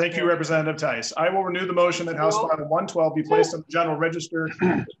 It is. Thank you, Representative Tice. I will renew the motion that House File 112 be placed on the General Register.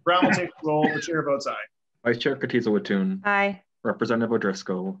 Brown will take the roll. The chair votes aye. Vice Chair Katiza-Wattoon. Aye. Representative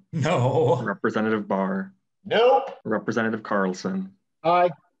O'Driscoll. No. Representative Barr. Nope. Representative Carlson.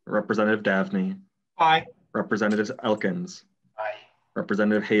 Aye. Representative Daphne. Aye. Representative Elkins. Aye.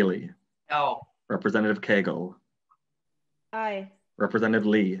 Representative Haley. No. Representative Cagle. Aye. Representative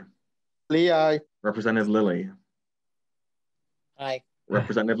Lee. Lee, aye. Representative Lilly. Aye.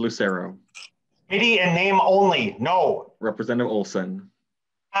 Representative Lucero. City and name only. No. Representative Olson.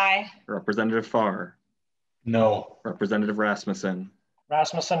 Aye. Representative Farr. No. Representative Rasmussen.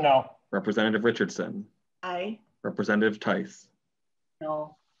 Rasmussen, no. Representative Richardson. Aye. Representative Tice.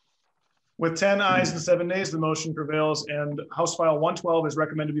 No. With 10 ayes and 7 nays, the motion prevails and House File 112 is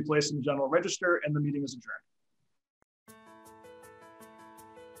recommended to be placed in the General Register and the meeting is adjourned.